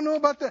 well, I don't know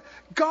about that.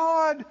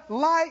 God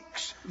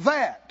likes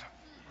that.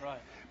 Right.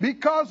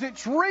 Because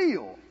it's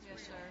real.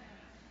 Yes, sir.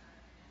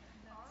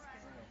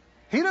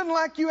 He doesn't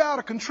like you out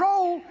of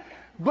control,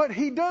 but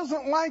He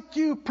doesn't like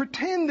you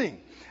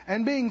pretending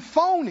and being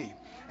phony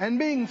and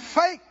being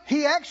fake.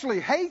 He actually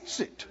hates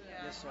it.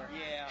 Yes, sir.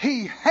 Yeah.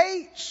 He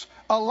hates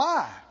a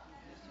lie.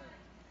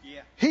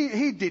 Yeah.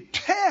 He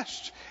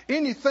detests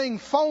anything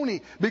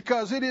phony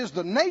because it is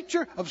the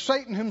nature of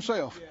Satan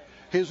himself,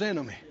 his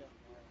enemy.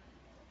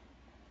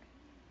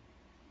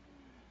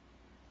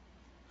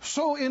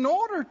 So in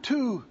order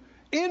to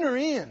enter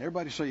in,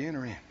 everybody say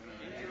enter in.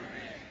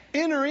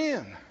 Enter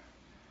in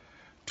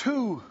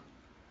to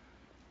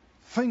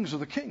things of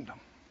the kingdom,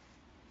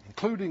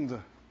 including the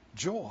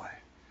joy,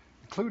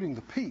 including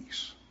the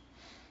peace.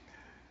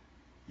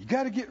 You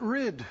got to get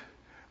rid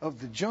of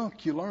the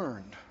junk you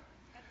learned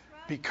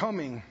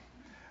becoming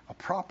a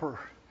proper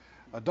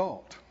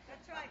adult.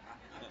 That's right.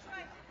 That's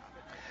right.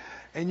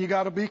 And you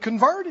got to be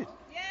converted.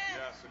 Yes.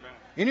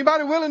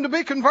 Anybody willing to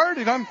be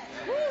converted? Glory.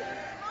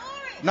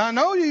 Now, I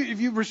know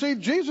if you've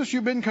received Jesus,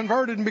 you've been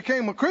converted and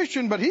became a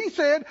Christian, but He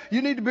said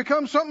you need to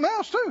become something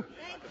else too.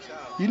 Thank you,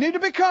 Lord. You need to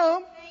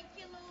become Thank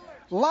you,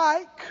 Lord.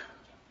 like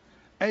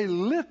a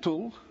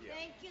little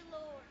Thank you,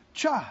 Lord.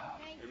 child.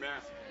 Thank you.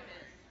 Amen.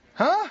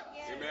 Huh?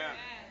 Yes. Amen.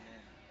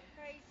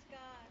 Praise God.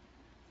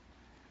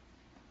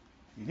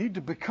 You need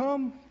to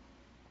become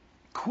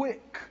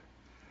quick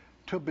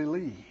to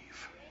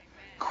believe,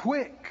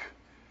 quick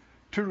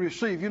to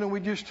receive. You know,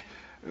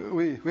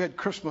 we had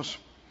Christmas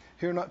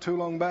here not too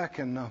long back,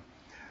 and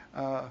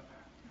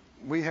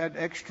we had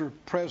extra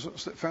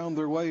presents that found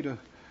their way to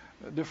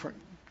different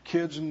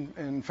kids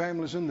and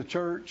families in the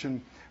church,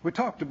 and we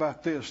talked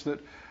about this, that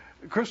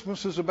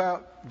Christmas is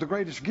about the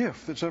greatest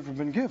gift that's ever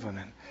been given,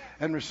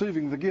 and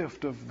receiving the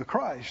gift of the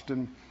Christ,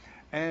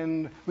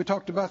 and we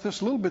talked about this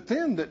a little bit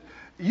then, that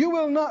you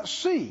will not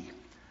see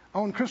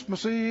on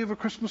Christmas Eve or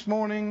Christmas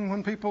morning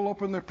when people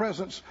open their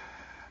presents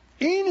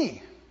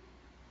any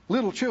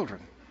little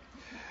children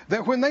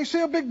that when they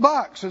see a big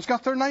box that's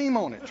got their name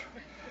on it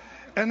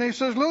And he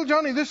says, little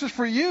Johnny, this is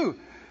for you.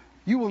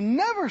 You will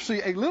never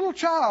see a little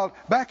child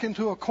back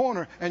into a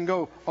corner and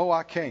go, oh,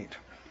 I can't.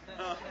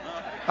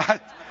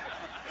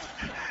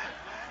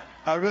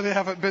 I really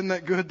haven't been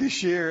that good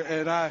this year,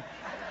 and I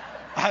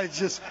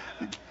just...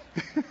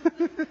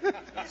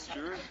 That's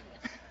true.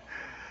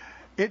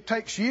 It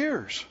takes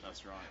years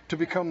That's right. to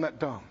become that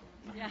dumb.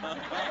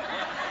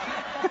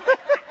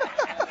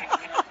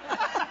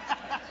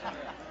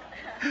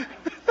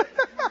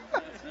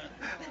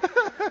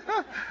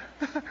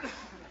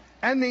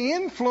 And the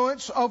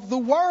influence of the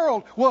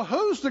world. Well,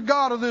 who's the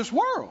God of this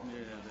world?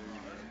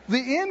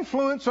 The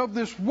influence of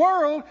this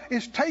world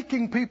is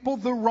taking people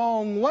the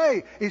wrong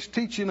way. It's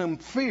teaching them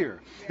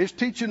fear. It's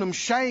teaching them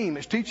shame.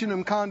 It's teaching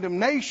them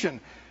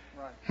condemnation.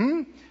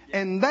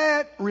 And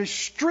that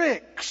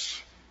restricts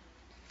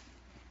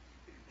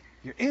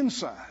your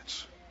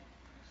insides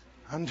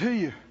until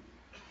you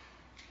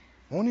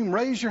won't even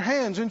raise your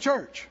hands in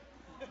church.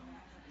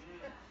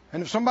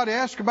 And if somebody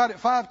asks about it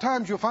 5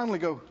 times, you'll finally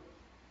go,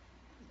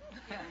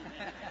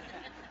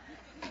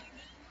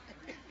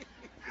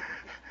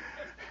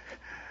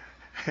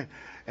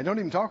 and don't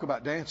even talk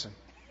about dancing.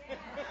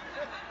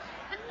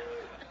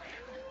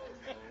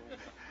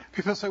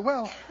 People say,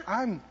 well,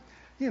 I'm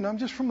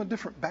just from a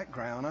different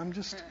background. I'm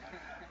just,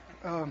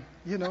 I'm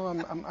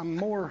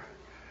more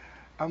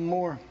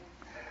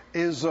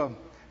is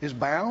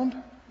bound.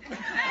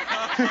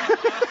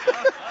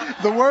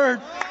 The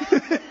word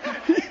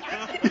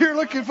you're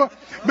looking for,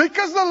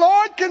 because the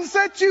Lord can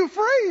set you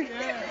free.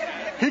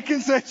 He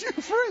can set you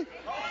free.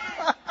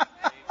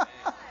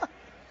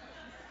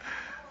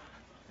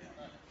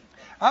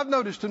 I've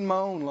noticed in my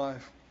own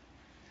life,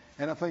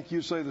 and I think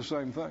you say the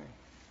same thing.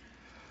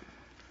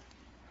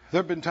 There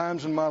have been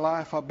times in my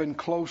life I've been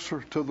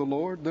closer to the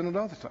Lord than at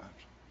other times.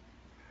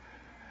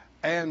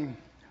 And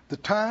the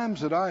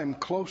times that I am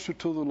closer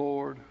to the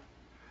Lord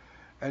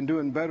and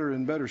doing better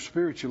and better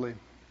spiritually,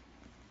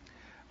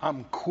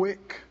 I'm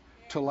quick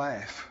to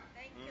laugh.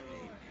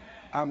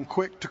 I'm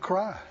quick to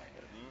cry.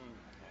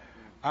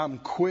 I'm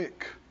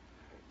quick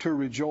to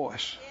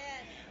rejoice.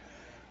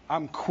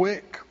 I'm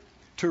quick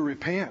to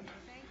repent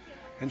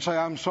and say,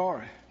 I'm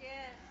sorry.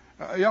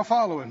 Y'all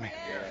following me?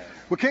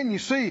 Well, can you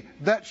see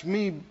that's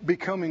me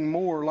becoming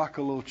more like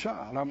a little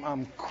child?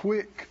 I'm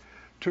quick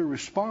to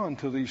respond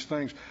to these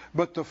things.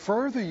 But the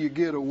further you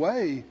get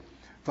away,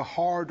 the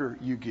harder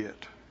you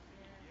get.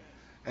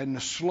 And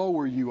the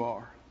slower you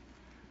are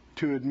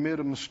to admit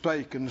a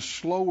mistake. And the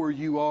slower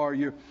you are,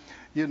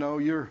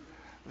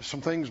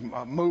 some things,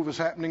 move is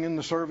happening in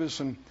the service,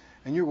 and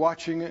you're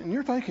watching it and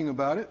you're thinking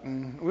about it,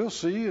 and we'll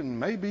see, and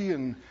maybe,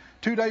 and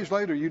 2 days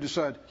later you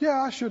decide,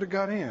 I should have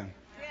got in.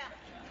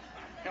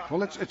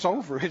 Well, it's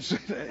over.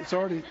 It's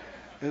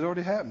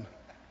already happened.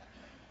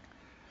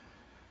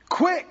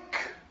 Quick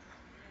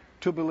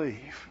to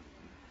believe.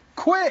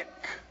 Quick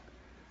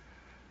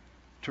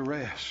to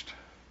rest.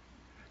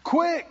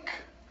 Quick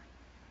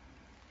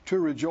to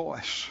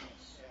rejoice.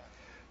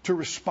 To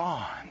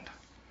respond.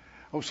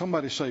 Oh,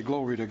 somebody say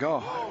glory to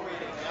God.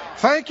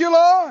 Thank you,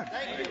 Lord.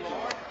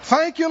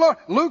 Thank you, Lord.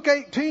 Luke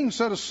 18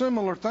 said a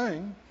similar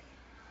thing.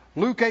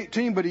 Luke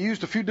 18, but he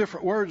used a few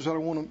different words that I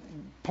want to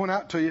point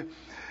out to you.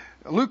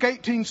 Luke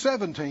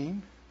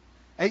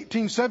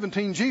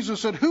 18:17,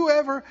 Jesus said,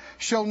 whoever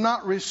shall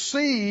not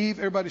receive,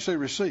 everybody say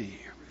receive.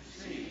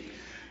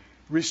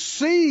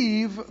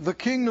 Receive the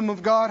kingdom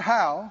of God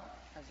how?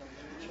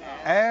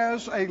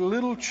 As a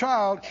little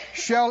child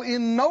shall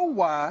in no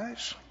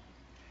wise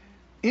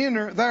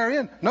enter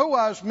therein. No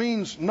wise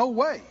means no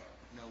way.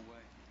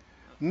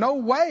 No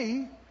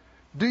way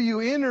do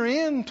you enter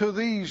into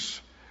these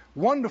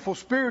wonderful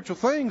spiritual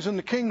things in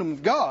the kingdom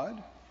of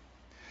God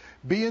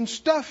being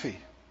stuffy,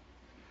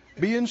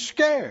 being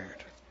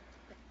scared,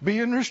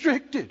 being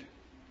restricted.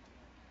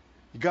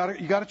 You got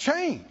to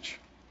change.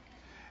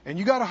 And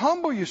you got to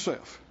humble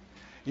yourself.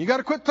 You got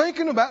to quit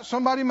thinking about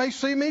somebody may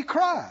see me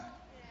cry.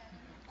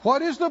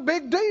 What is the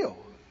big deal?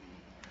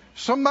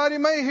 Somebody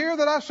may hear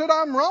that I said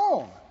I'm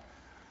wrong.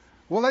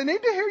 Well, they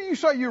need to hear you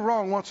say you're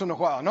wrong once in a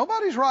while.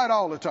 Nobody's right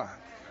all the time.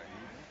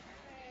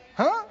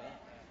 Huh?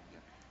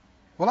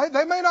 Well,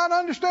 they may not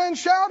understand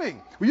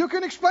shouting. Well, you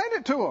can explain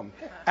it to them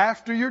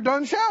after you're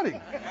done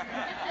shouting.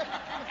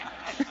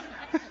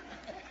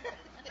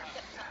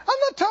 I'm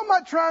not talking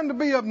about trying to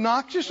be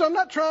obnoxious. I'm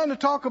not trying to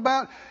talk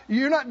about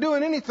you're not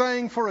doing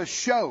anything for a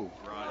show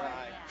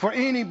for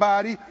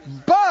anybody,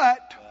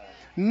 but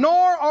nor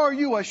are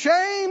you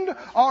ashamed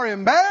or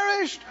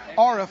embarrassed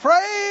or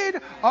afraid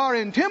or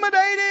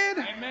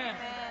intimidated. Amen.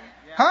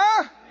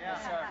 Huh?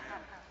 Yes, sir.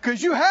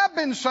 Because you have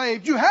been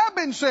saved, you have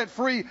been set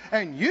free,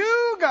 and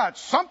you got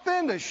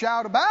something to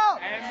shout about.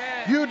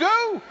 Amen. You do?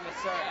 Yes,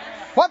 sir.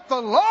 What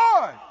the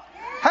Lord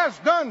has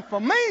done for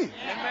me.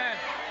 Amen.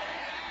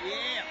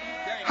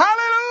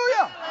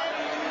 Hallelujah.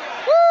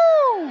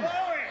 Woo!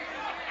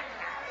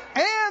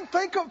 And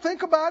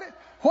think about it.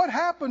 What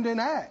happened in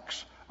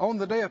Acts on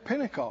the day of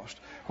Pentecost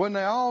when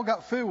they all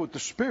got filled with the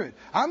Spirit?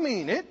 I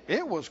mean,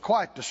 it was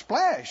quite the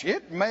splash.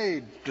 It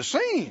made the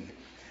scene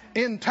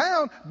in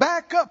town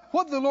back up.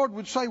 What the Lord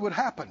would say would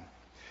happen.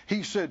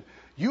 He said,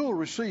 you'll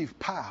receive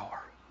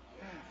power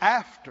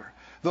after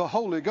the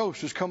Holy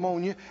Ghost has come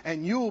on you,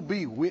 and you'll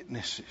be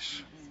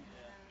witnesses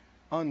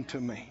unto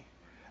me.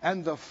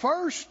 And the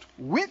first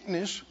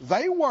witness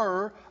they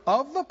were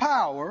of the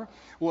power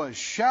was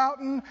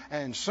shouting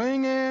and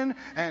singing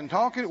and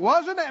talking.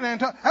 Wasn't it?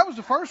 And that was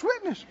the first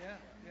witness.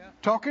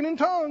 Talking in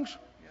tongues.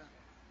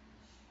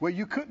 Well,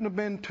 you couldn't have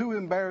been too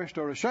embarrassed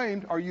or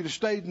ashamed, or you'd have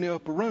stayed in the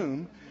upper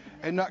room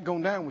and not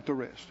gone down with the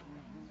rest.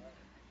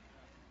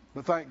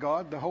 But thank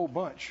God, the whole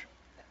bunch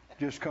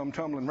just come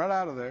tumbling right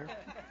out of there.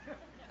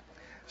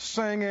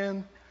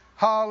 Singing,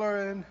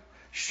 hollering,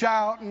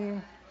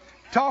 shouting,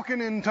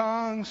 talking in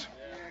tongues.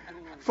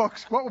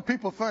 Folks, what will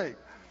people think?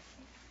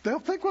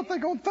 They'll think what they're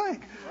going to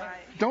think.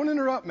 Right. Don't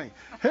interrupt me.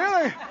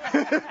 Here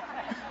they...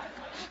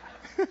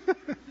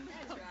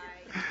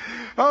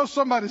 Oh,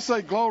 somebody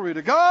say glory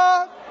to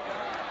God.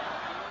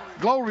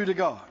 Glory to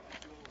God.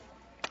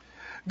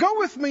 Go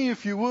with me,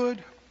 if you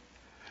would,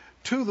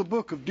 to the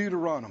book of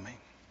Deuteronomy.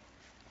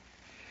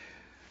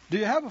 Do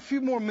you have a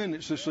few more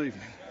minutes this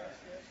evening?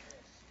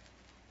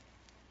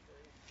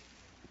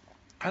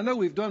 I know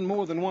we've done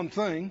more than one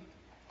thing.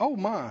 Oh,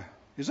 my.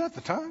 Is that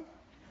the time?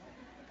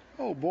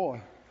 Oh, boy.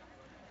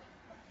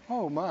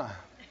 Oh, my.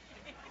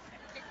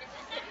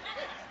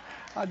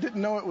 I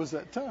didn't know it was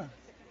that time.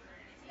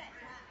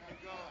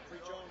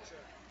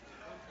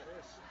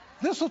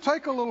 This will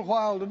take a little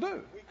while to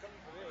do.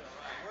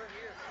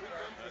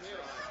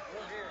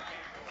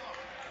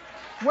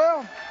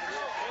 Well,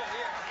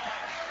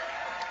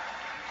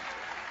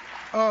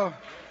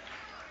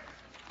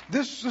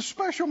 this is a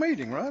special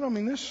meeting, right? I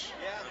mean,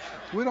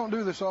 we don't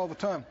do this all the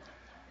time.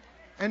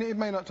 And it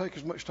may not take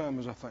as much time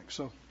as I think.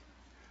 So,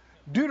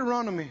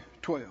 Deuteronomy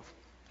 12.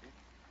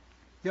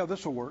 Yeah,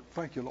 this will work.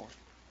 Thank you, Lord.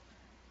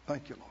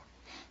 Thank you, Lord.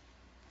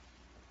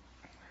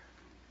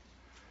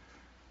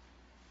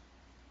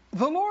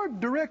 The Lord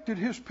directed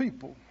his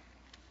people,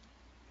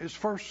 his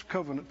first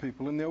covenant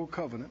people in the old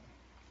covenant,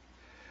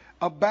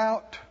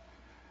 about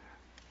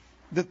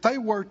that they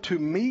were to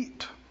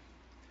meet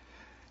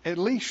at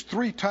least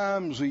 3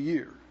 times a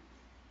year.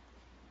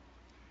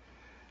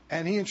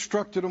 And he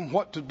instructed them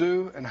what to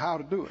do and how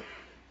to do it.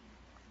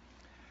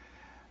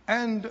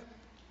 And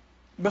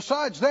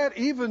besides that,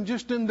 even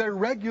just in their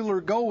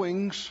regular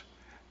goings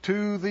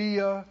to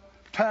the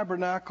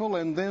tabernacle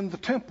and then the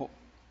temple,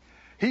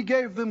 he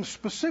gave them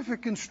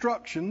specific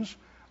instructions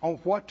on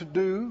what to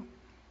do,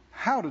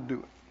 how to do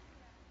it.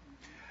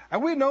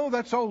 And we know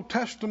that's Old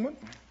Testament.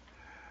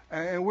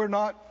 And we're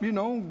not,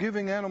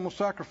 giving animal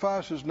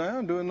sacrifices now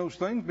and doing those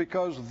things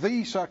because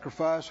the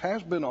sacrifice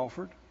has been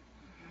offered.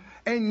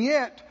 And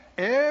yet,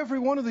 every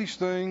one of these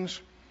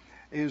things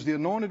is the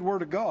anointed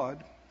Word of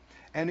God,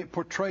 and it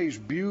portrays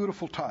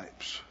beautiful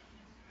types.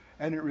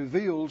 And it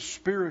reveals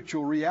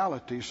spiritual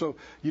reality. So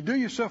you do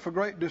yourself a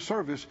great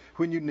disservice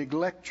when you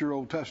neglect your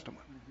Old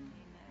Testament.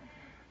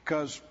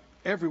 Because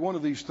every one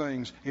of these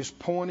things is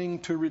pointing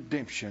to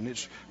redemption.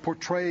 It's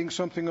portraying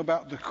something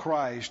about the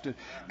Christ.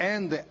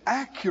 And the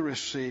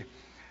accuracy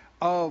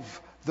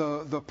of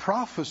the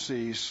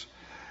prophecies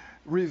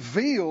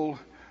reveal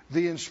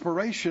the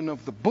inspiration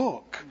of the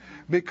book.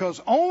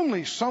 Because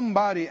only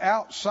somebody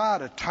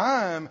outside of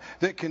time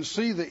that can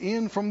see the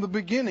end from the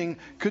beginning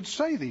could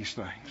say these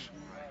things.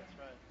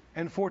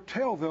 And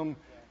foretell them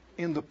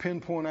in the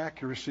pinpoint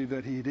accuracy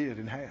that he did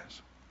and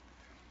has.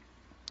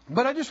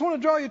 But I just want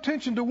to draw your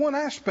attention to one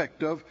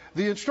aspect of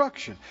the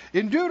instruction.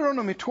 In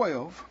Deuteronomy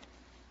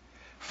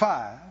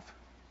 12:5,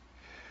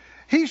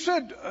 he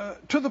said,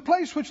 to the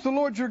place which the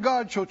Lord your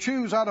God shall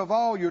choose out of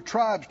all your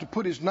tribes to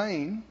put his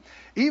name,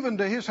 even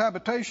to his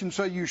habitation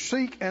shall you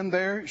seek, and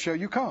there shall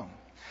you come.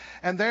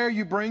 And there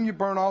you bring your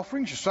burnt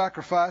offerings, your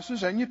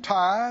sacrifices, and your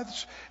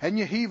tithes, and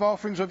your heave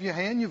offerings of your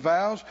hand, your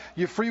vows,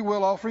 your free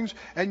will offerings,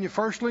 and your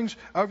firstlings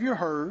of your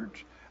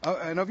herds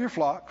and of your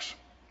flocks.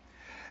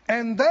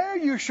 And there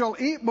you shall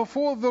eat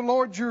before the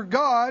Lord your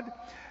God,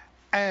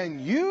 and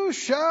you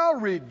shall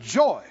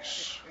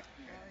rejoice.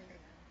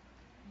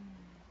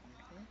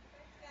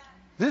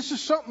 This is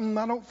something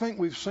I don't think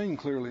we've seen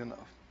clearly enough.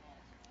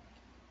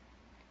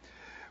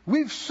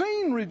 We've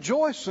seen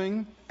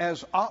rejoicing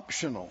as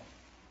optional.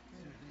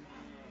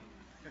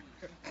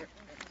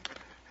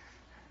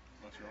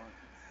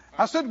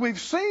 I said we've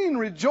seen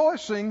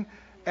rejoicing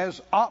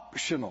as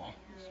optional.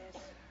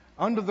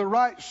 Under the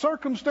right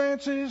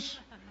circumstances,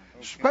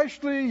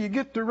 especially you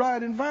get the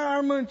right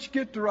environment, you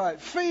get the right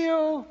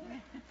feel.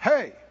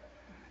 Hey,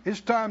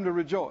 it's time to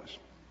rejoice.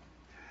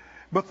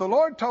 But the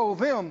Lord told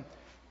them,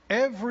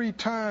 every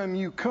time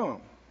you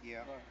come,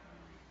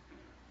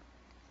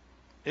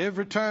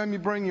 every time you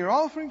bring your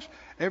offerings,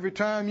 every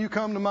time you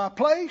come to my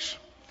place,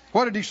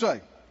 what did he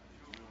say?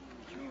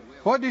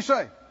 What did he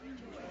say?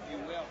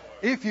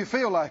 If you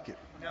feel like it.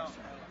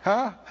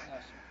 Huh?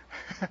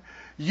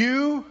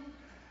 You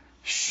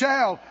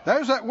shall.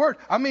 There's that word.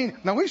 I mean,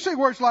 now we see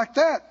words like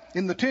that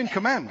in the 10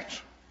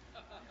 Commandments.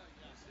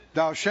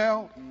 Thou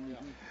shalt.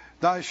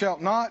 Thou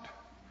shalt not.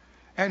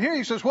 And here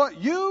he says what?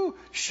 You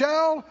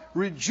shall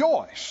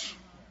rejoice.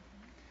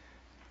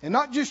 And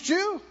not just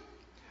you.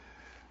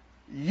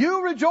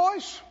 you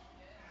rejoice,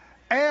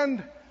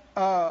 and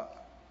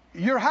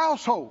your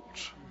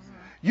households.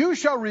 You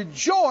shall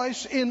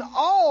rejoice in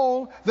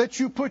all that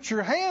you put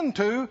your hand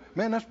to.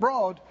 Man, that's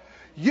broad.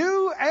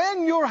 You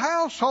and your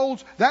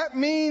households. That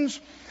means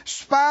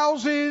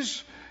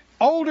spouses,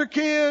 older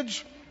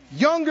kids,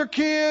 younger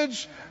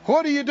kids.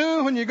 What do you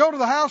do when you go to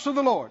the house of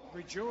the Lord?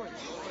 Rejoice.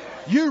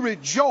 You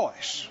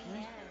rejoice.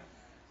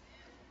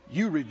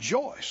 You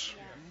rejoice.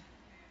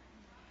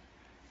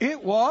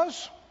 It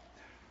was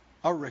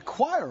a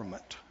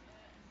requirement.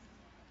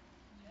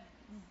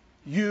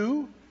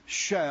 You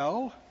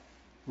shall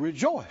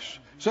rejoice.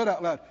 Say it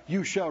out loud.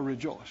 You shall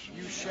rejoice.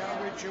 You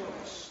shall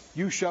rejoice.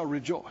 You shall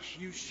rejoice.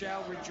 You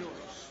shall rejoice.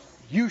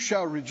 You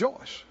shall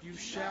rejoice. You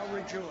shall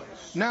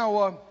rejoice. Now,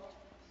 of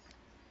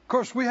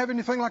course, we have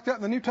anything like that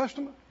in the New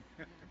Testament?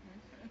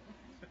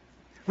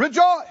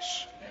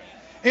 Rejoice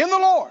in the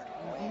Lord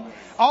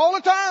all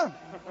the time.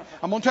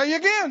 I'm going to tell you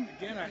again.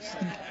 Again I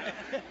say.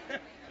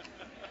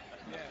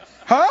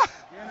 Huh?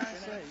 Again I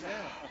say,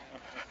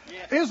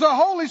 Is the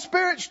Holy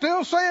Spirit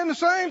still saying the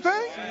same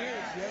thing?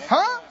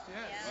 Huh?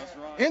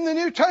 In the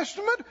New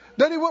Testament?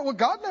 That he went, well,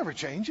 God never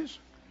changes.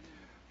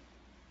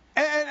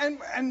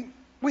 And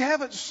we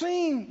haven't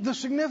seen the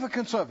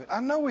significance of it. I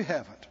know we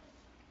haven't.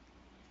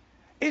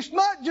 It's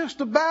not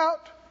just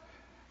about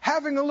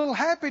having a little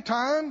happy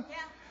time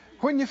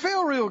when you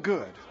feel real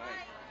good.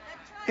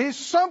 It's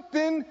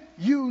something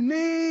you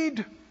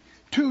need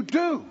to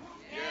do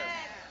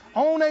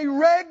on a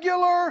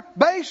regular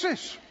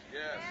basis.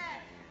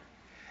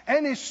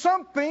 And it's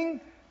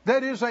something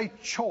that is a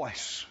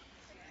choice.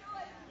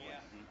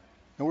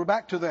 And we're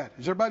back to that.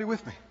 Is everybody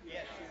with me?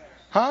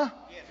 Huh?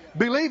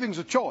 Believing's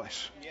a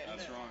choice.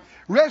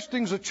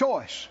 Resting's a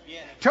choice.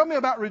 Tell me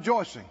about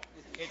rejoicing.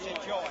 It's a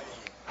choice.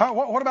 Huh?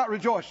 What about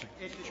rejoicing?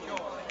 It's a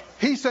choice.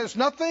 He says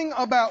nothing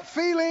about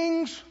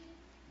feelings,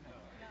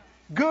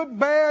 good,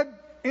 bad,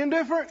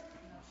 indifferent.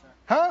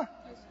 Huh?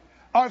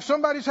 Or if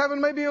somebody's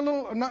having maybe a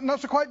little not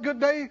so quite good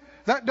day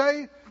that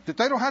day, that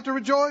they don't have to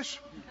rejoice.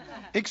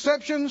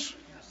 Exceptions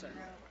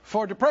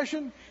for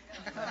depression.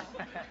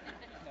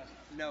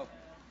 No.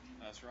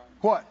 That's right.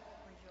 What?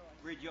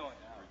 Rejoice.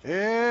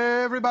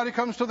 Everybody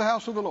comes to the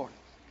house of the Lord.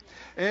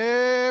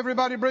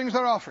 Everybody brings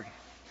their offering.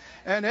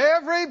 And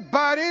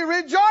everybody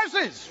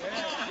rejoices.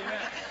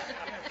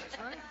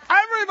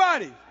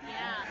 Everybody.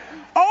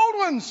 Old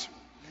ones.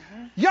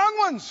 Young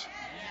ones.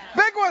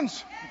 Big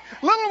ones.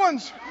 Little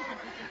ones.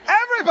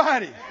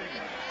 Everybody.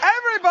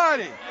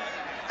 Everybody.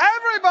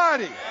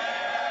 Everybody.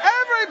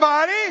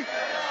 Everybody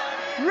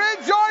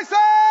rejoices.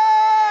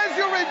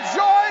 You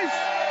rejoice.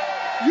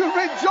 You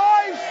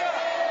rejoice.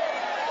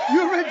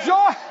 You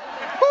rejoice.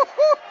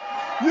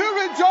 You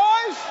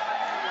rejoice.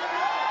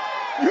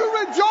 You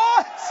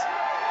rejoice.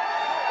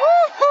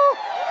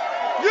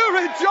 You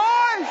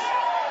rejoice.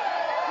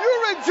 You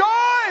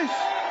rejoice.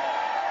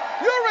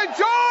 You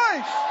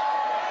rejoice.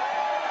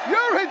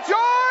 You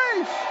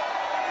rejoice.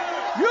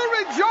 You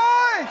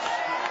rejoice.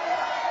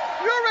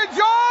 You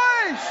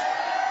rejoice.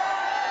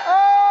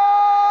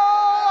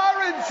 Oh, I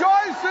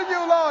rejoice in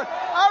you, Lord.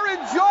 I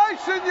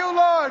rejoice in you,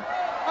 Lord.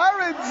 I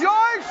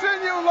rejoice in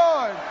you,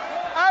 Lord.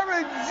 I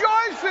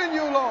rejoice in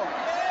you, Lord.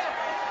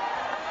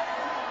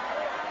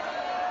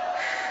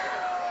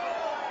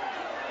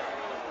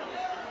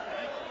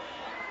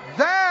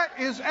 That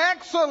is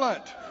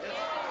excellent.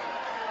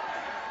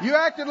 You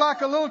acted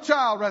like a little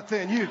child right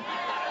then.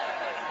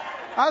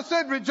 I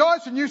said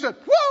rejoice and you said,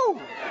 woo!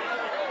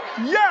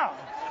 Yeah!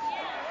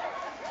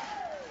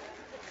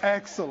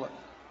 Excellent.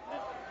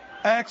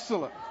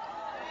 Excellent.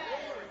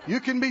 You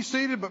can be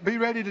seated, but be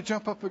ready to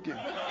jump up again.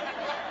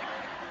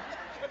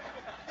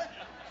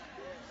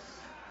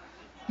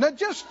 Now,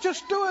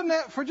 just doing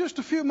that for just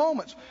a few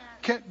moments,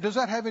 does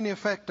that have any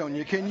effect on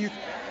you? Can you?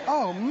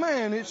 Oh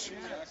man, it's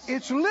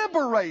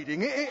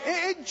liberating.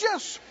 It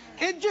just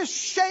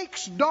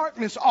shakes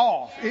darkness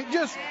off. It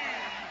just,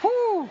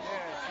 whoo.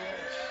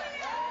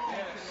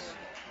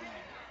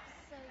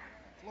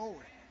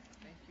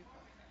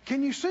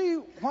 Can you see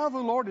why the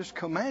Lord is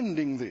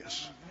commanding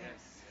this?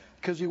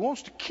 Because He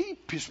wants to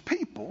keep His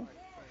people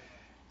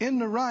in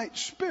the right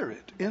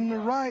spirit, in the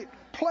right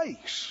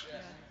place.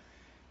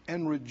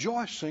 And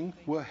rejoicing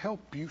will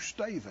help you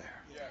stay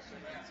there.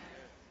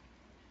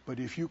 But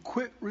if you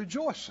quit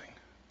rejoicing,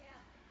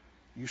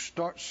 you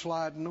start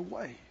sliding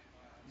away.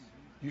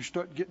 You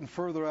start getting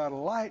further out of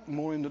light and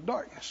more into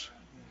darkness.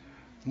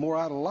 More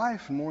out of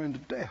life and more into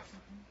death.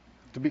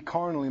 To be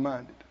carnally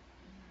minded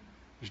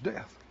is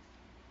death.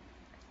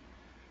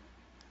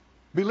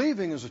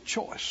 Believing is a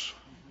choice.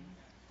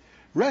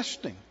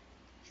 Resting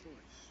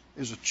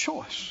is a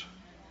choice.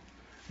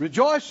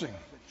 Rejoicing.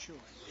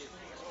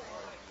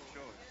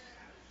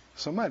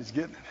 Somebody's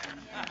getting it.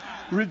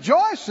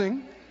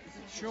 Rejoicing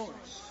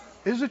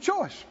is a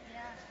choice.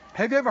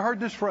 Have you ever heard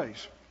this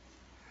phrase?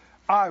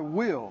 I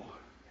will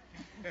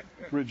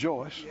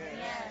rejoice. You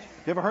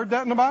ever heard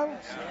that in the Bible?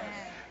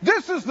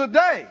 This is the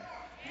day.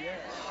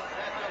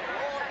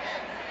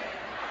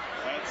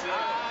 That's it.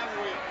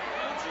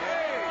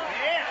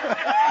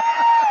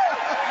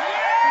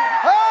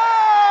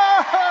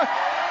 Ah!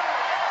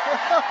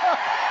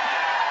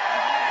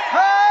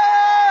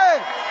 Hey!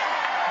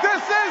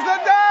 This is the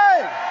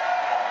day!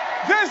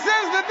 This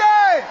is the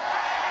day!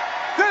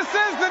 This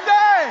is the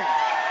day!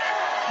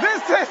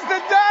 This is the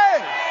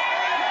day!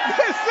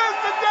 This is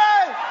the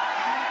day!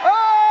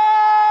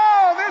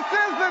 Oh, this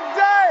is the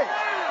day!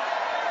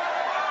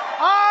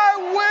 I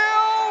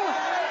will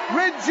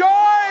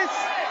rejoice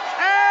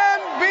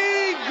and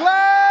be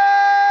glad!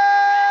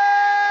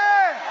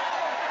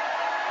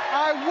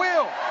 I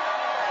will.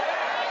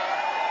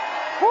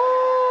 Woo!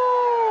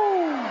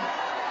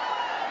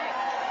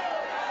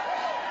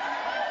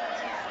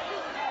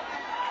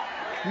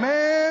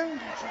 Man,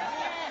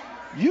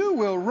 you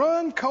will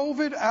run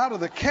COVID out of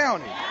the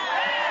county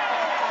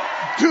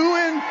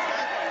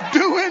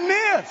doing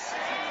this.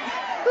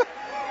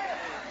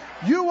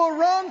 You will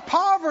run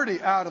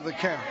poverty out of the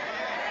county.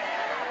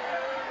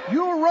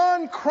 You'll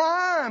run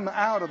crime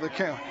out of the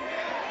county.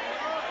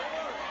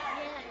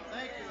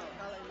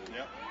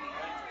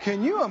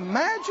 Can you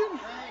imagine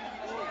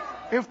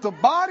if the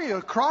body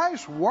of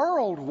Christ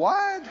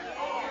worldwide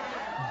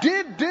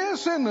did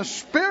this in the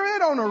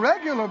spirit on a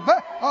regular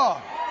basis?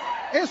 Oh,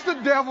 it's the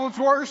devil's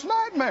worst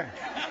nightmare.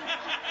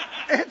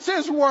 It's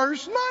his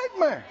worst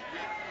nightmare.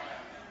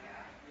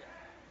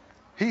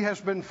 He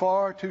has been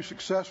far too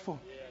successful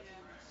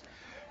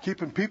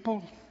keeping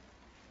people,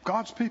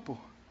 God's people,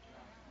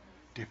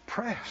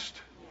 depressed,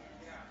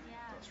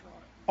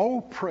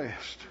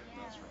 oppressed,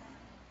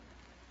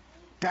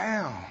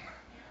 down,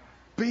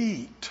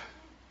 beat.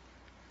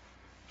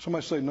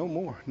 Somebody say, no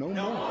more, no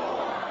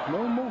more,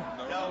 no more.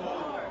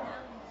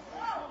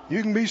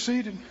 You can be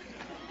seated.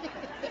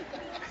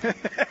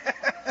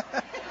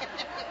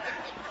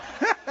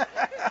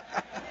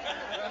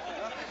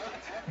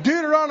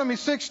 Deuteronomy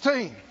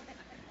 16.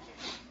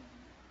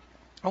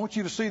 I want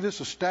you to see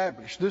this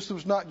established. This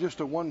was not just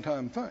a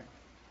one-time thing.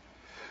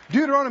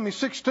 Deuteronomy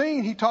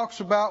 16, he talks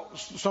about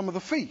some of the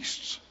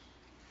feasts.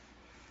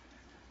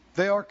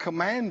 They are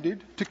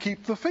commanded to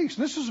keep the feast.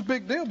 This is a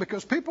big deal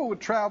because people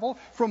would travel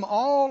from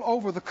all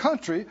over the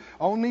country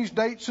on these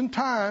dates and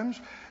times,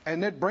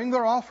 and they'd bring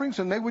their offerings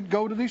and they would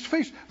go to these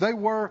feasts.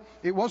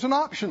 It wasn't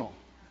optional.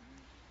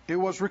 It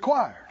was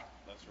required.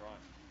 That's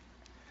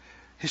right.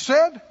 He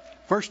said,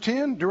 verse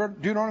 10,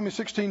 Deuteronomy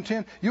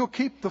 16:10, you'll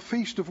keep the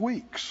Feast of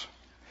Weeks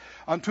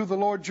unto the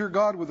Lord your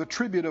God with a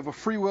tribute of a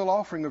freewill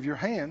offering of your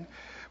hand,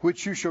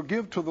 which you shall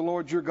give to the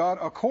Lord your God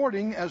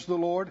according as the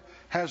Lord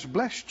has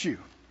blessed you.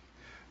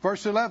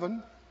 Verse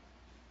 11,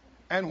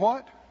 and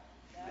what?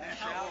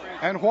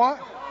 And what?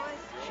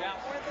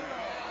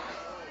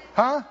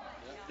 Huh?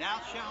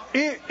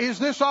 Is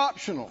this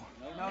optional?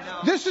 No.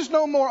 This is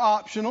no more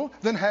optional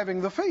than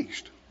having the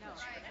feast.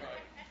 That's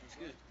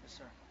good. Yes,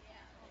 sir.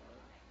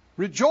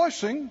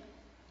 Rejoicing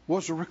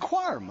was a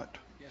requirement.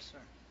 Yes, sir.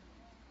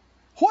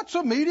 What's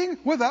a meeting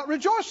without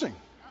rejoicing?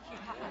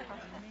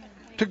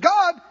 To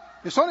God,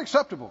 it's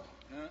unacceptable.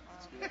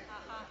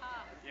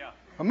 Yeah.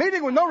 A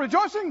meeting with no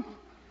rejoicing?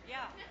 Yeah.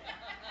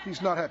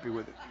 He's not happy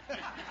with it.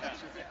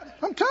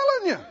 I'm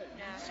telling you. Amen.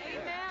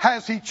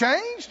 Has he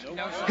changed?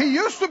 No, sir. He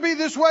used to be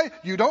this way.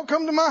 You don't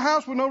come to my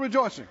house with no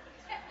rejoicing.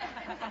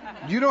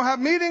 You don't have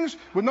meetings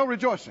with no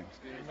rejoicing.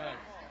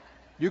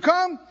 You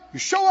come, you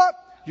show up,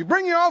 you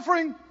bring your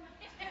offering,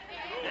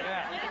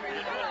 Yeah.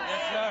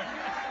 Yes, sir.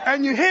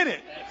 and you hit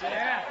it.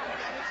 Yeah.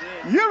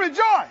 You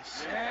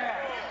rejoice.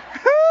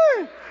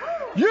 Yeah.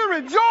 You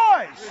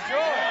rejoice.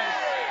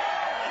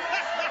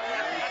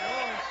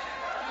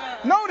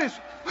 Notice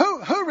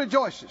who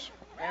rejoices?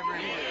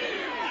 Everyone.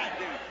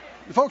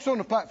 The folks on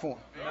the platform.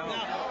 No.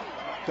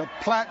 The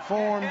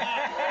platform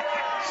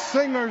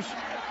singers,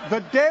 the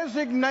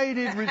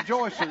designated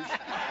rejoicers.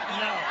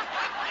 No.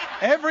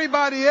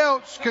 Everybody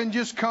else can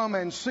just come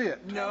and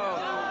sit No.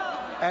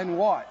 and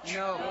watch.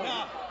 No.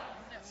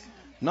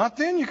 Not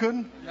then you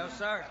couldn't. No,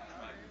 sir.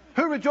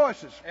 Who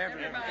rejoices?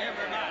 Everyone.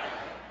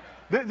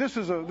 This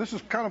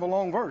is kind of a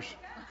long verse.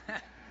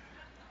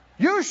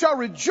 You shall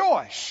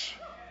rejoice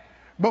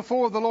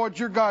before the Lord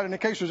your God. In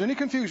case there's any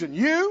confusion,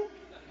 you,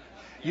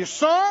 your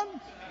son,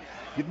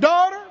 your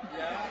daughter,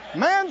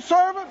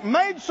 manservant,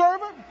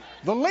 maidservant,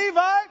 the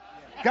Levite,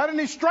 got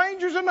any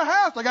strangers in the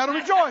house? They got to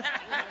rejoice.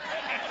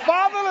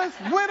 Fatherless,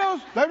 widows,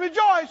 they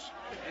rejoice.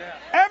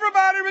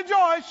 Everybody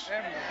rejoice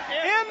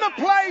in the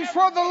place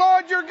where the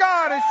Lord your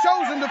God has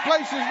chosen to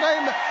place his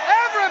name.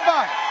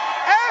 Everybody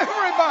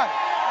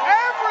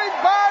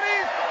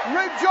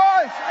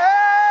rejoice.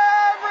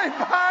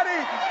 Everybody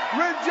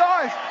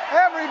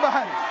rejoice.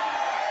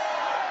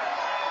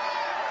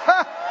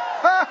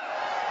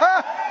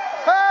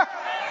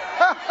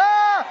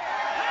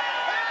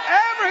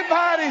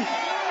 Everybody.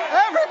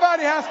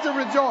 Everybody has to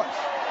rejoice.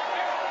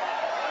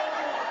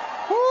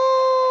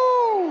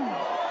 Woo!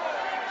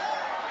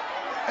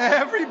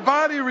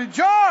 Everybody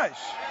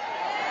rejoice.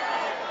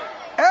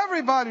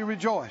 Everybody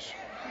rejoice.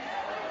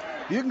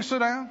 You can sit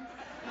down.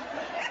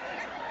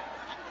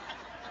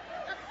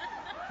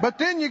 But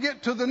then you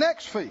get to the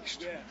next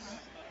feast. Yes.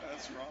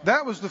 That's right.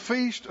 That was the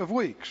Feast of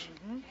Weeks.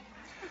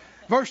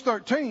 Verse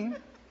 13,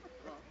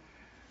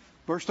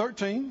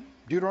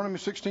 Deuteronomy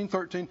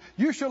 16:13,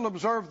 you shall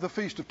observe the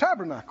Feast of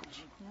Tabernacles.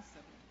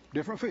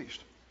 Different feast.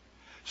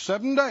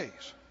 7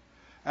 days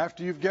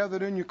after you've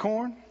gathered in your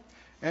corn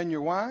and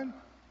your wine.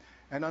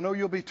 And I know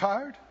you'll be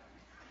tired.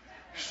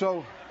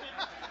 So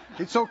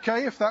it's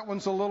okay if that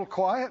one's a little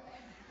quiet.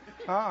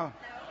 No.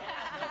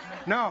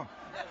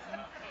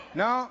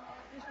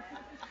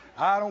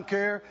 I don't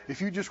care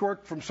if you just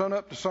work from sun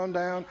up to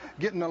sundown,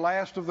 getting the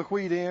last of the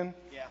wheat in.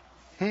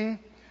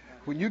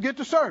 When you get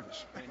to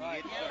service,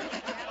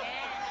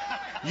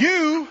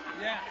 you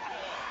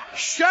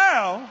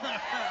shall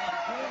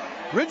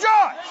rejoice.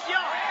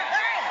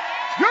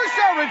 You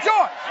shall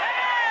rejoice.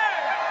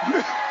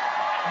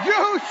 You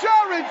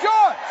shall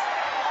rejoice.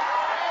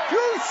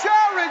 You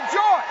shall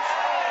rejoice.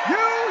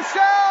 You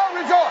shall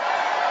rejoice.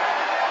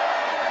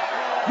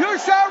 You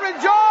shall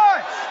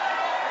rejoice.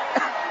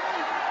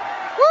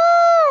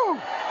 Woo!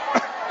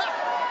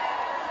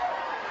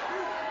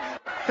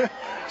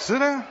 Sit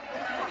down.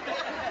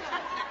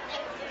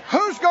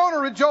 Who's going to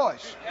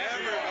rejoice?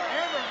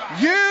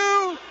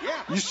 You,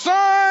 your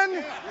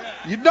son,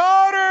 your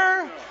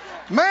daughter,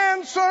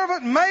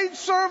 manservant,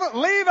 maidservant,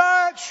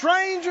 Levite,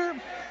 stranger,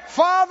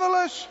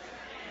 fatherless,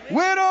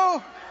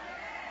 widow.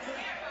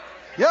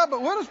 Yeah,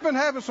 but widow's been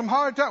having some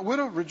hard time.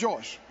 Widow,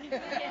 rejoice.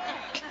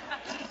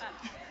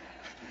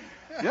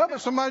 Yeah,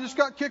 but somebody just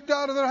got kicked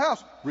out of their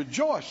house.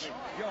 Rejoice.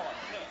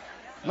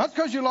 Not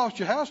because you lost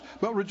your house,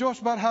 but rejoice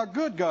about how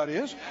good God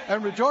is,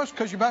 and rejoice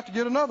because you're about to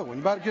get another one.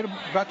 You're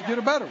about to get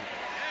a better one.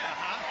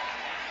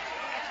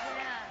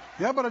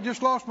 Yeah, but I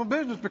just lost my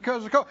business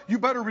because of COVID. You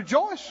better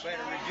rejoice.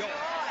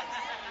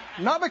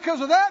 Not because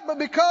of that, but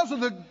because of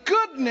the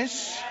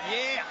goodness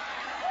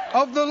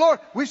of the Lord.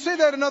 We see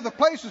that in other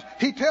places.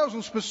 He tells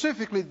them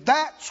specifically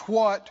that's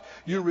what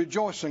you're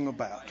rejoicing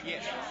about.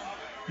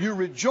 You're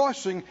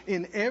rejoicing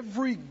in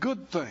every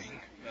good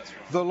thing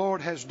the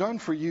Lord has done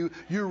for you.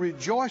 You're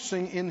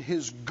rejoicing in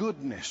His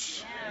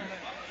goodness.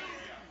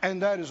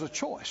 And that is a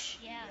choice,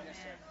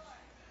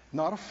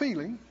 not a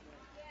feeling.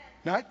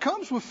 Now, it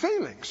comes with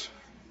feelings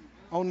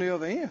on the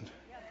other end.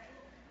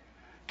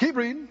 Keep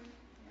reading.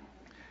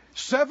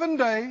 7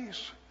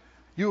 days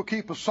you'll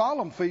keep a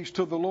solemn feast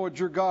to the Lord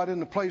your God in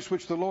the place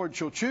which the Lord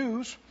shall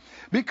choose,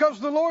 because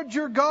the Lord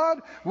your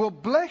God will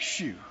bless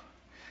you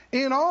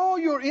in all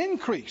your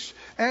increase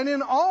and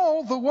in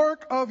all the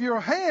work of your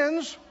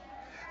hands.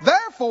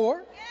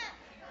 Therefore,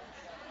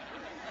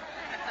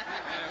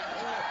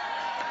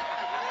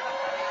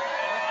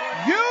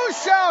 you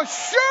shall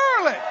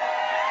surely,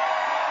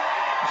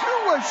 you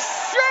will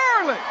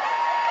surely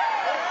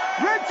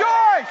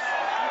rejoice.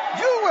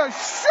 You will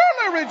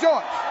surely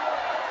rejoice.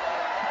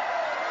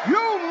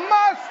 You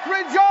must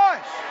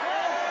rejoice.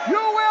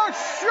 You will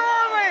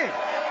surely,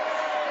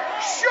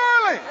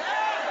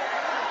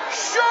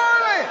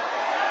 surely.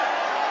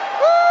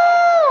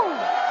 Woo!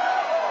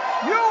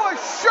 You will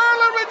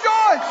surely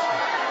rejoice.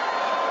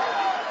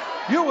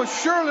 You will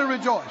surely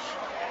rejoice.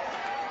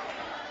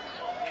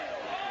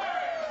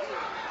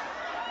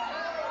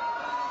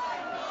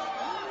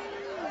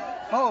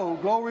 Oh,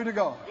 glory to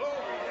God.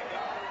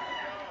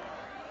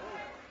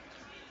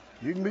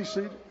 You can be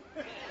seated.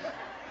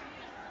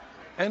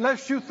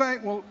 Unless you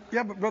think, well,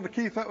 yeah, but Brother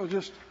Keith, that was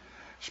just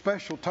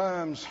special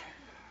times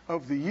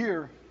of the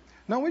year.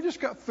 No, we just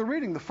got through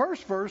reading. The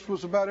first verse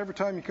was about every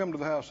time you come to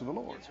the house of the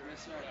Lord.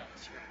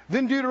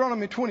 Then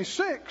Deuteronomy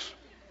 26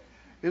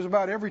 is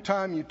about every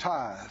time you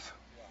tithe.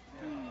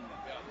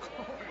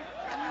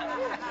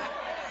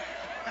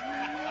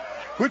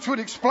 Which would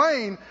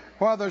explain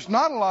why there's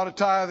not a lot of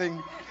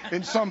tithing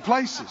in some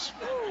places.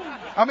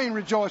 I mean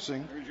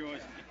rejoicing,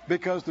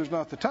 because there's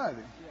not the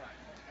tithing.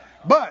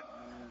 But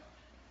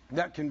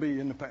that can be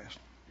in the past.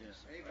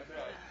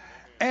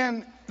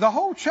 And the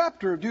whole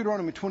chapter of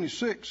Deuteronomy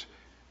 26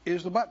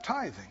 is about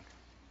tithing.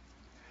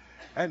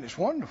 And it's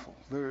wonderful.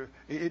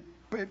 It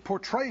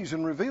portrays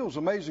and reveals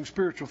amazing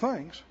spiritual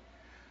things.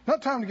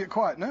 Not time to get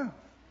quiet now.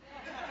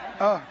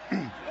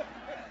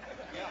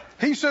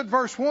 He said,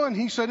 verse 1,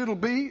 he said it'll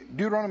be,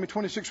 Deuteronomy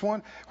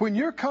 26:1, when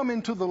you're come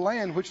into the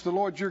land which the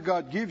Lord your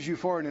God gives you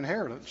for an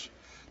inheritance,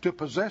 to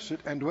possess it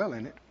and dwell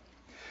in it,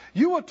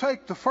 you will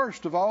take the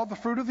first of all the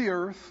fruit of the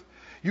earth.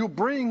 You'll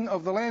bring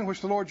of the land which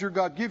the Lord your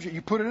God gives you.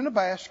 You put it in a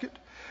basket.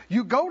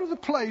 You go to the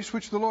place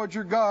which the Lord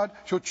your God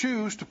shall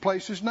choose to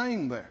place His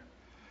name there.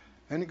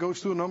 And it goes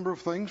through a number of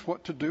things,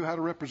 what to do, how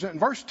to represent. And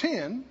verse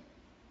 10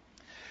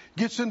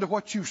 gets into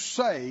what you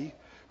say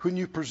when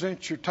you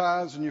present your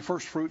tithes and your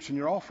first fruits and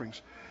your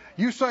offerings.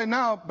 You say,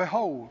 now,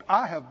 behold,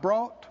 I have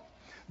brought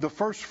the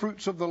first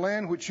fruits of the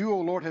land which you,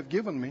 O Lord, have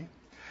given me.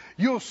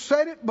 You'll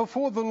set it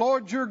before the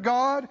Lord your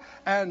God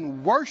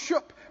and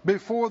worship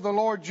before the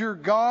Lord your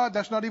God.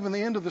 That's not even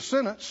the end of the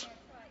sentence.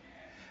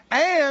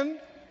 And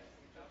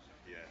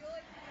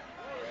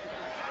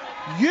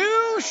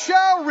you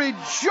shall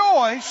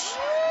rejoice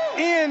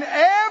in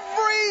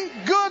every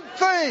good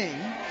thing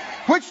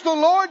which the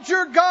Lord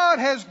your God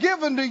has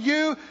given to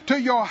you, to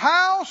your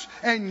house,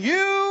 and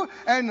you,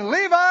 and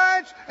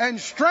Levites, and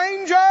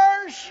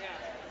strangers.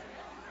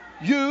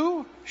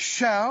 You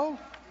shall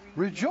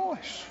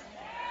rejoice.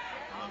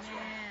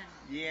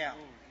 Yeah.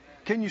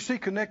 Can you see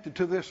connected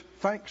to this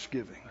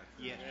thanksgiving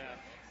Yes.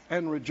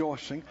 and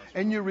rejoicing?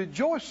 And you're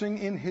rejoicing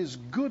in His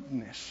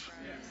goodness,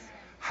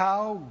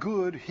 how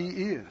good He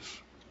is.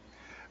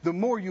 The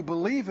more you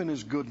believe in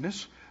His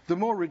goodness, the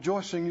more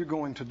rejoicing you're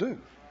going to do.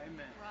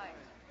 Amen.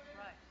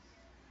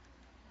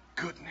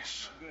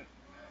 Goodness.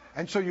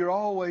 And so you're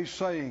always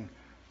saying,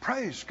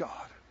 praise God.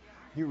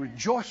 You're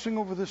rejoicing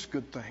over this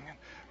good thing and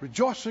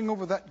rejoicing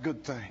over that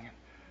good thing.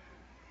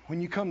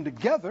 When you come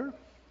together,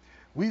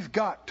 we've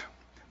got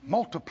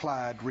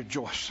multiplied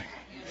rejoicing.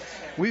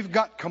 We've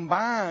got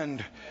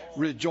combined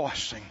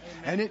rejoicing.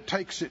 And it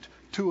takes it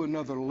to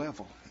another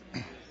level.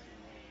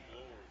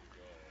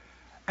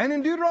 And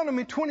in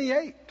Deuteronomy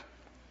 28,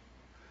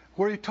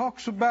 where he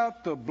talks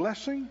about the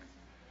blessing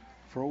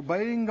for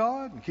obeying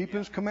God and keeping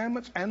His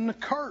commandments, and the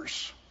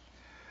curse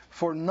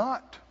for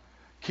not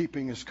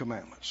keeping His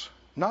commandments,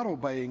 not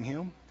obeying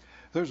Him,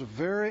 there's a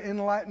very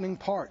enlightening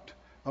part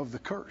of the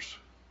curse.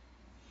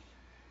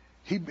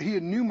 He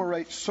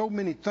enumerates so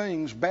many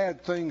things,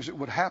 bad things that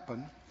would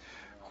happen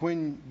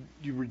when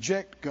you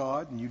reject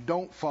God and you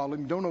don't follow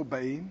Him, you don't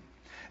obey Him.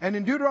 And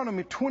in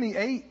Deuteronomy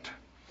 28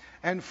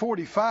 and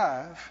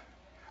 45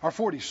 or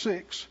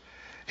 46,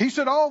 he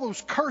said all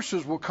those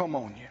curses will come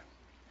on you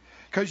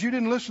because you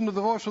didn't listen to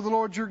the voice of the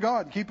Lord your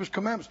God and keep His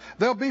commandments.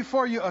 They'll be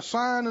for you a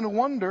sign and a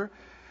wonder.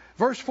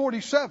 Verse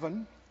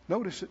 47,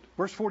 notice it,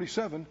 verse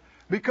 47,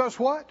 because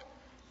what?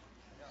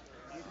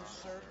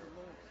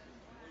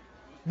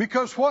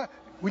 Because what?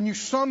 When you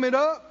sum it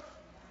up,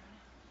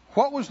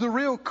 what was the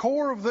real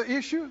core of the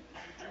issue?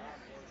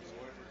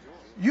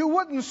 You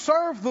wouldn't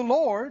serve the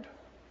Lord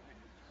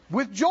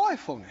with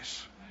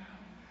joyfulness.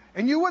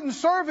 And you wouldn't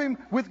serve Him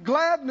with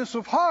gladness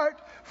of heart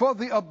for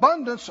the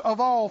abundance of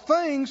all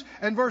things.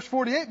 And verse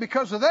 48,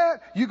 because of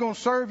that, you're going to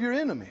serve your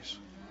enemies.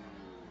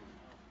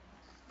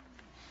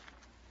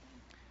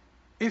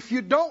 If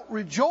you don't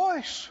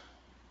rejoice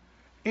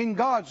in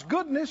God's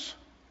goodness,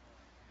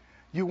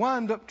 you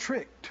wind up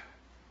tricked.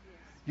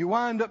 You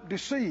wind up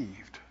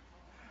deceived.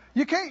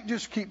 You can't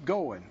just keep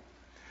going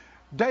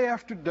day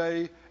after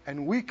day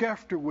and week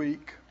after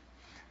week.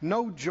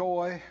 No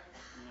joy,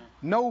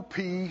 no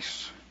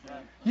peace.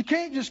 You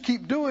can't just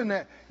keep doing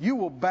that. You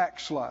will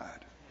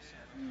backslide.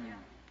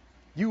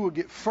 You will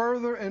get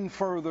further and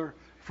further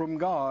from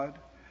God,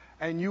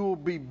 and you will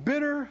be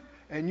bitter,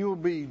 and you'll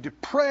be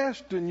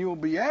depressed, and you'll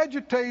be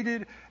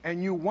agitated,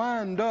 and you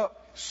wind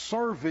up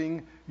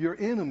serving your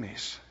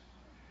enemies.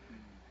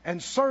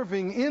 And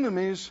serving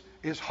enemies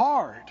is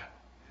hard,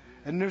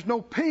 and there's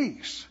no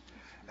peace,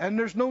 and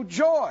there's no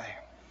joy.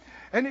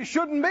 And it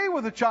shouldn't be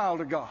with a child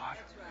of God,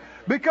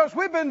 because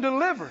we've been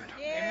delivered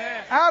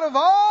out of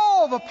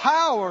all the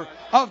power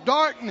of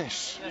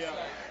darkness.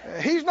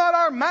 He's not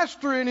our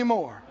master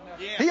anymore.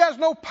 He has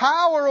no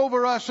power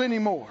over us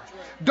anymore.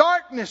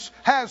 Darkness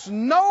has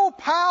no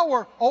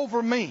power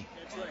over me.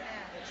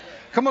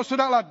 Come on, say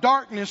that loud.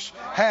 Darkness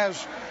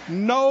has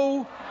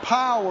no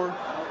power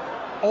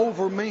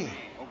over me.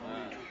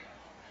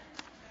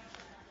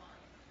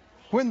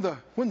 When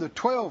the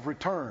 12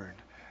 returned,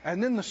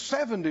 and then the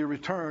 70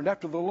 returned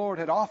after the Lord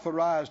had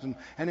authorized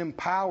and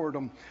empowered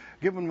them,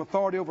 given them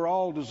authority over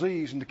all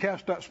disease and to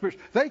cast out spirits,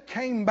 they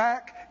came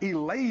back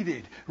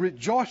elated,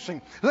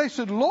 rejoicing. They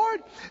said,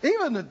 Lord,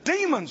 even the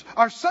demons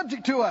are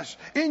subject to us.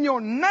 In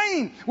your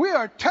name, we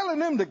are telling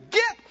them to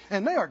get,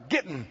 and they are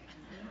getting.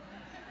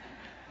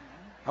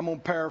 I'm going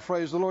to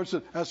paraphrase. The Lord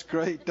said, that's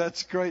great,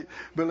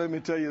 but let me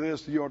tell you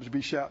this you ought to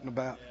be shouting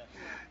about.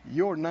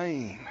 Your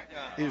name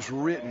is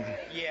written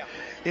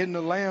in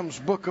the Lamb's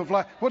book of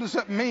life. What does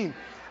that mean?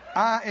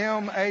 I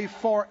am a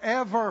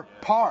forever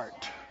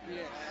part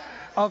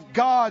of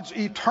God's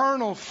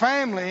eternal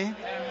family,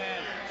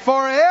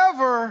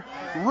 forever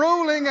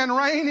ruling and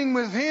reigning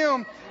with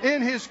Him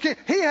in His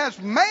kingdom. He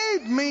has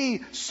made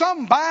me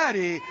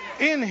somebody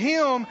in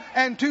Him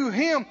and to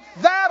Him.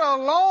 That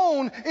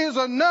alone is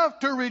enough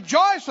to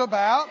rejoice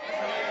about.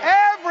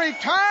 Every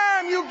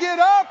time you get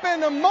up in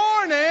the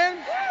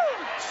morning,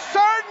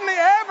 certainly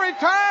every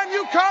time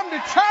you come to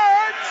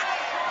church,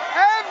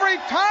 every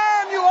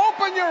time you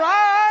open your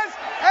eyes,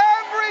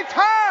 every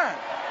time.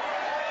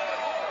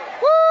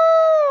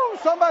 Woo!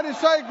 Somebody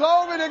say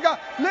glory to God.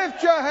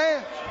 Lift your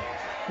hands.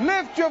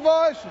 Lift your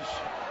voices.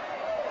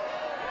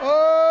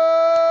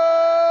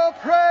 Oh,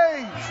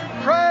 praise,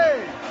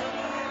 praise,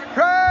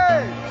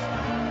 praise,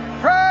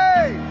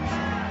 praise,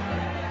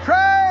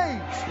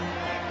 praise,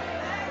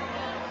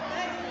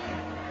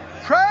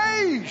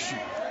 praise you.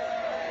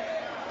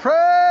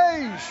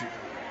 Praise you.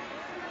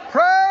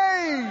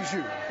 Praise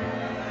you.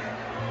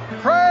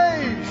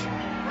 Praise you.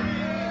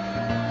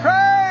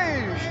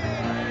 Praise you.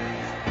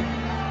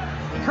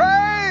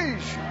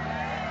 Praise you.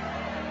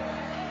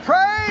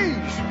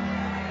 Praise you.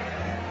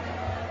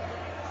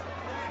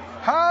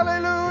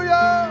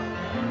 Hallelujah.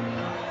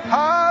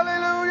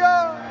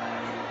 Hallelujah.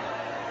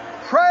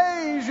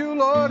 Praise you,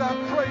 Lord. I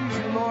praise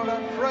you, Lord.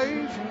 I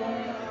praise you,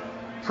 Lord.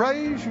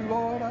 Praise you,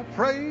 Lord. I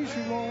praise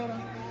you, Lord.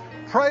 I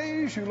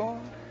praise you,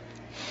 Lord.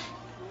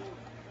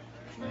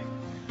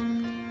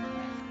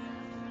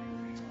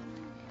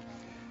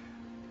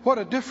 What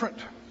a different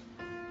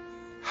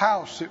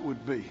house it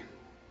would be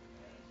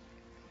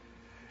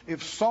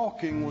if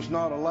sulking was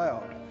not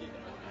allowed.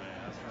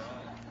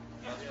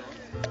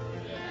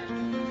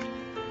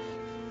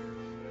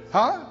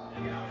 Huh?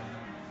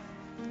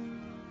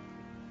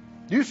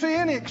 Do you see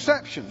any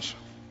exceptions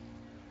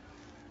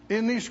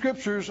in these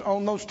scriptures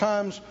on those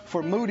times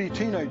for moody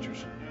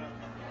teenagers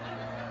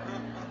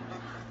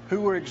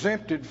who were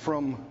exempted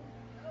from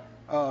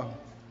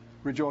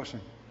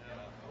rejoicing?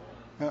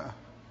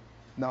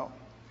 No.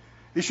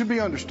 It should be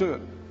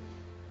understood.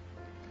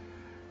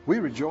 We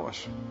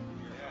rejoice.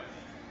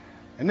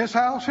 In this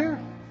house here,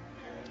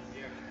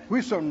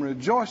 we're some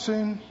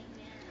rejoicing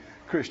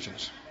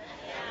Christians.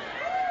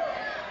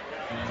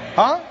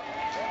 Huh?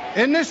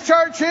 In this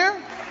church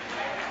here,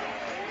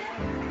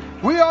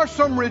 we are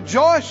some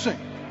rejoicing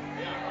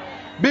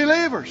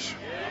believers.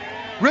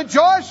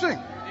 Rejoicing.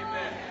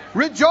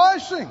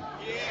 Rejoicing.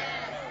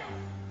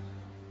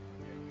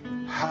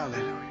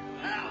 Hallelujah.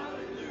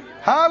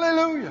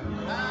 Hallelujah.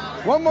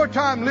 One more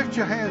time, lift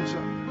your hands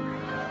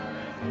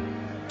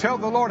up. Tell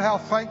the Lord how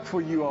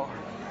thankful you are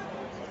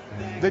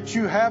that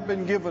you have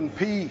been given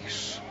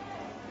peace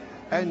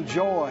and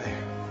joy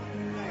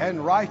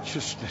and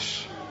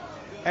righteousness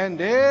and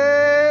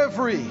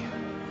every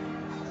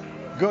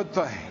good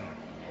thing.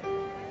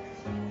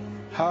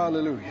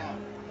 Hallelujah.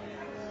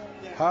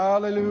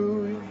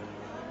 Hallelujah.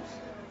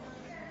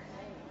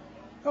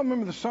 I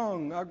remember the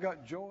song, I've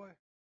got joy.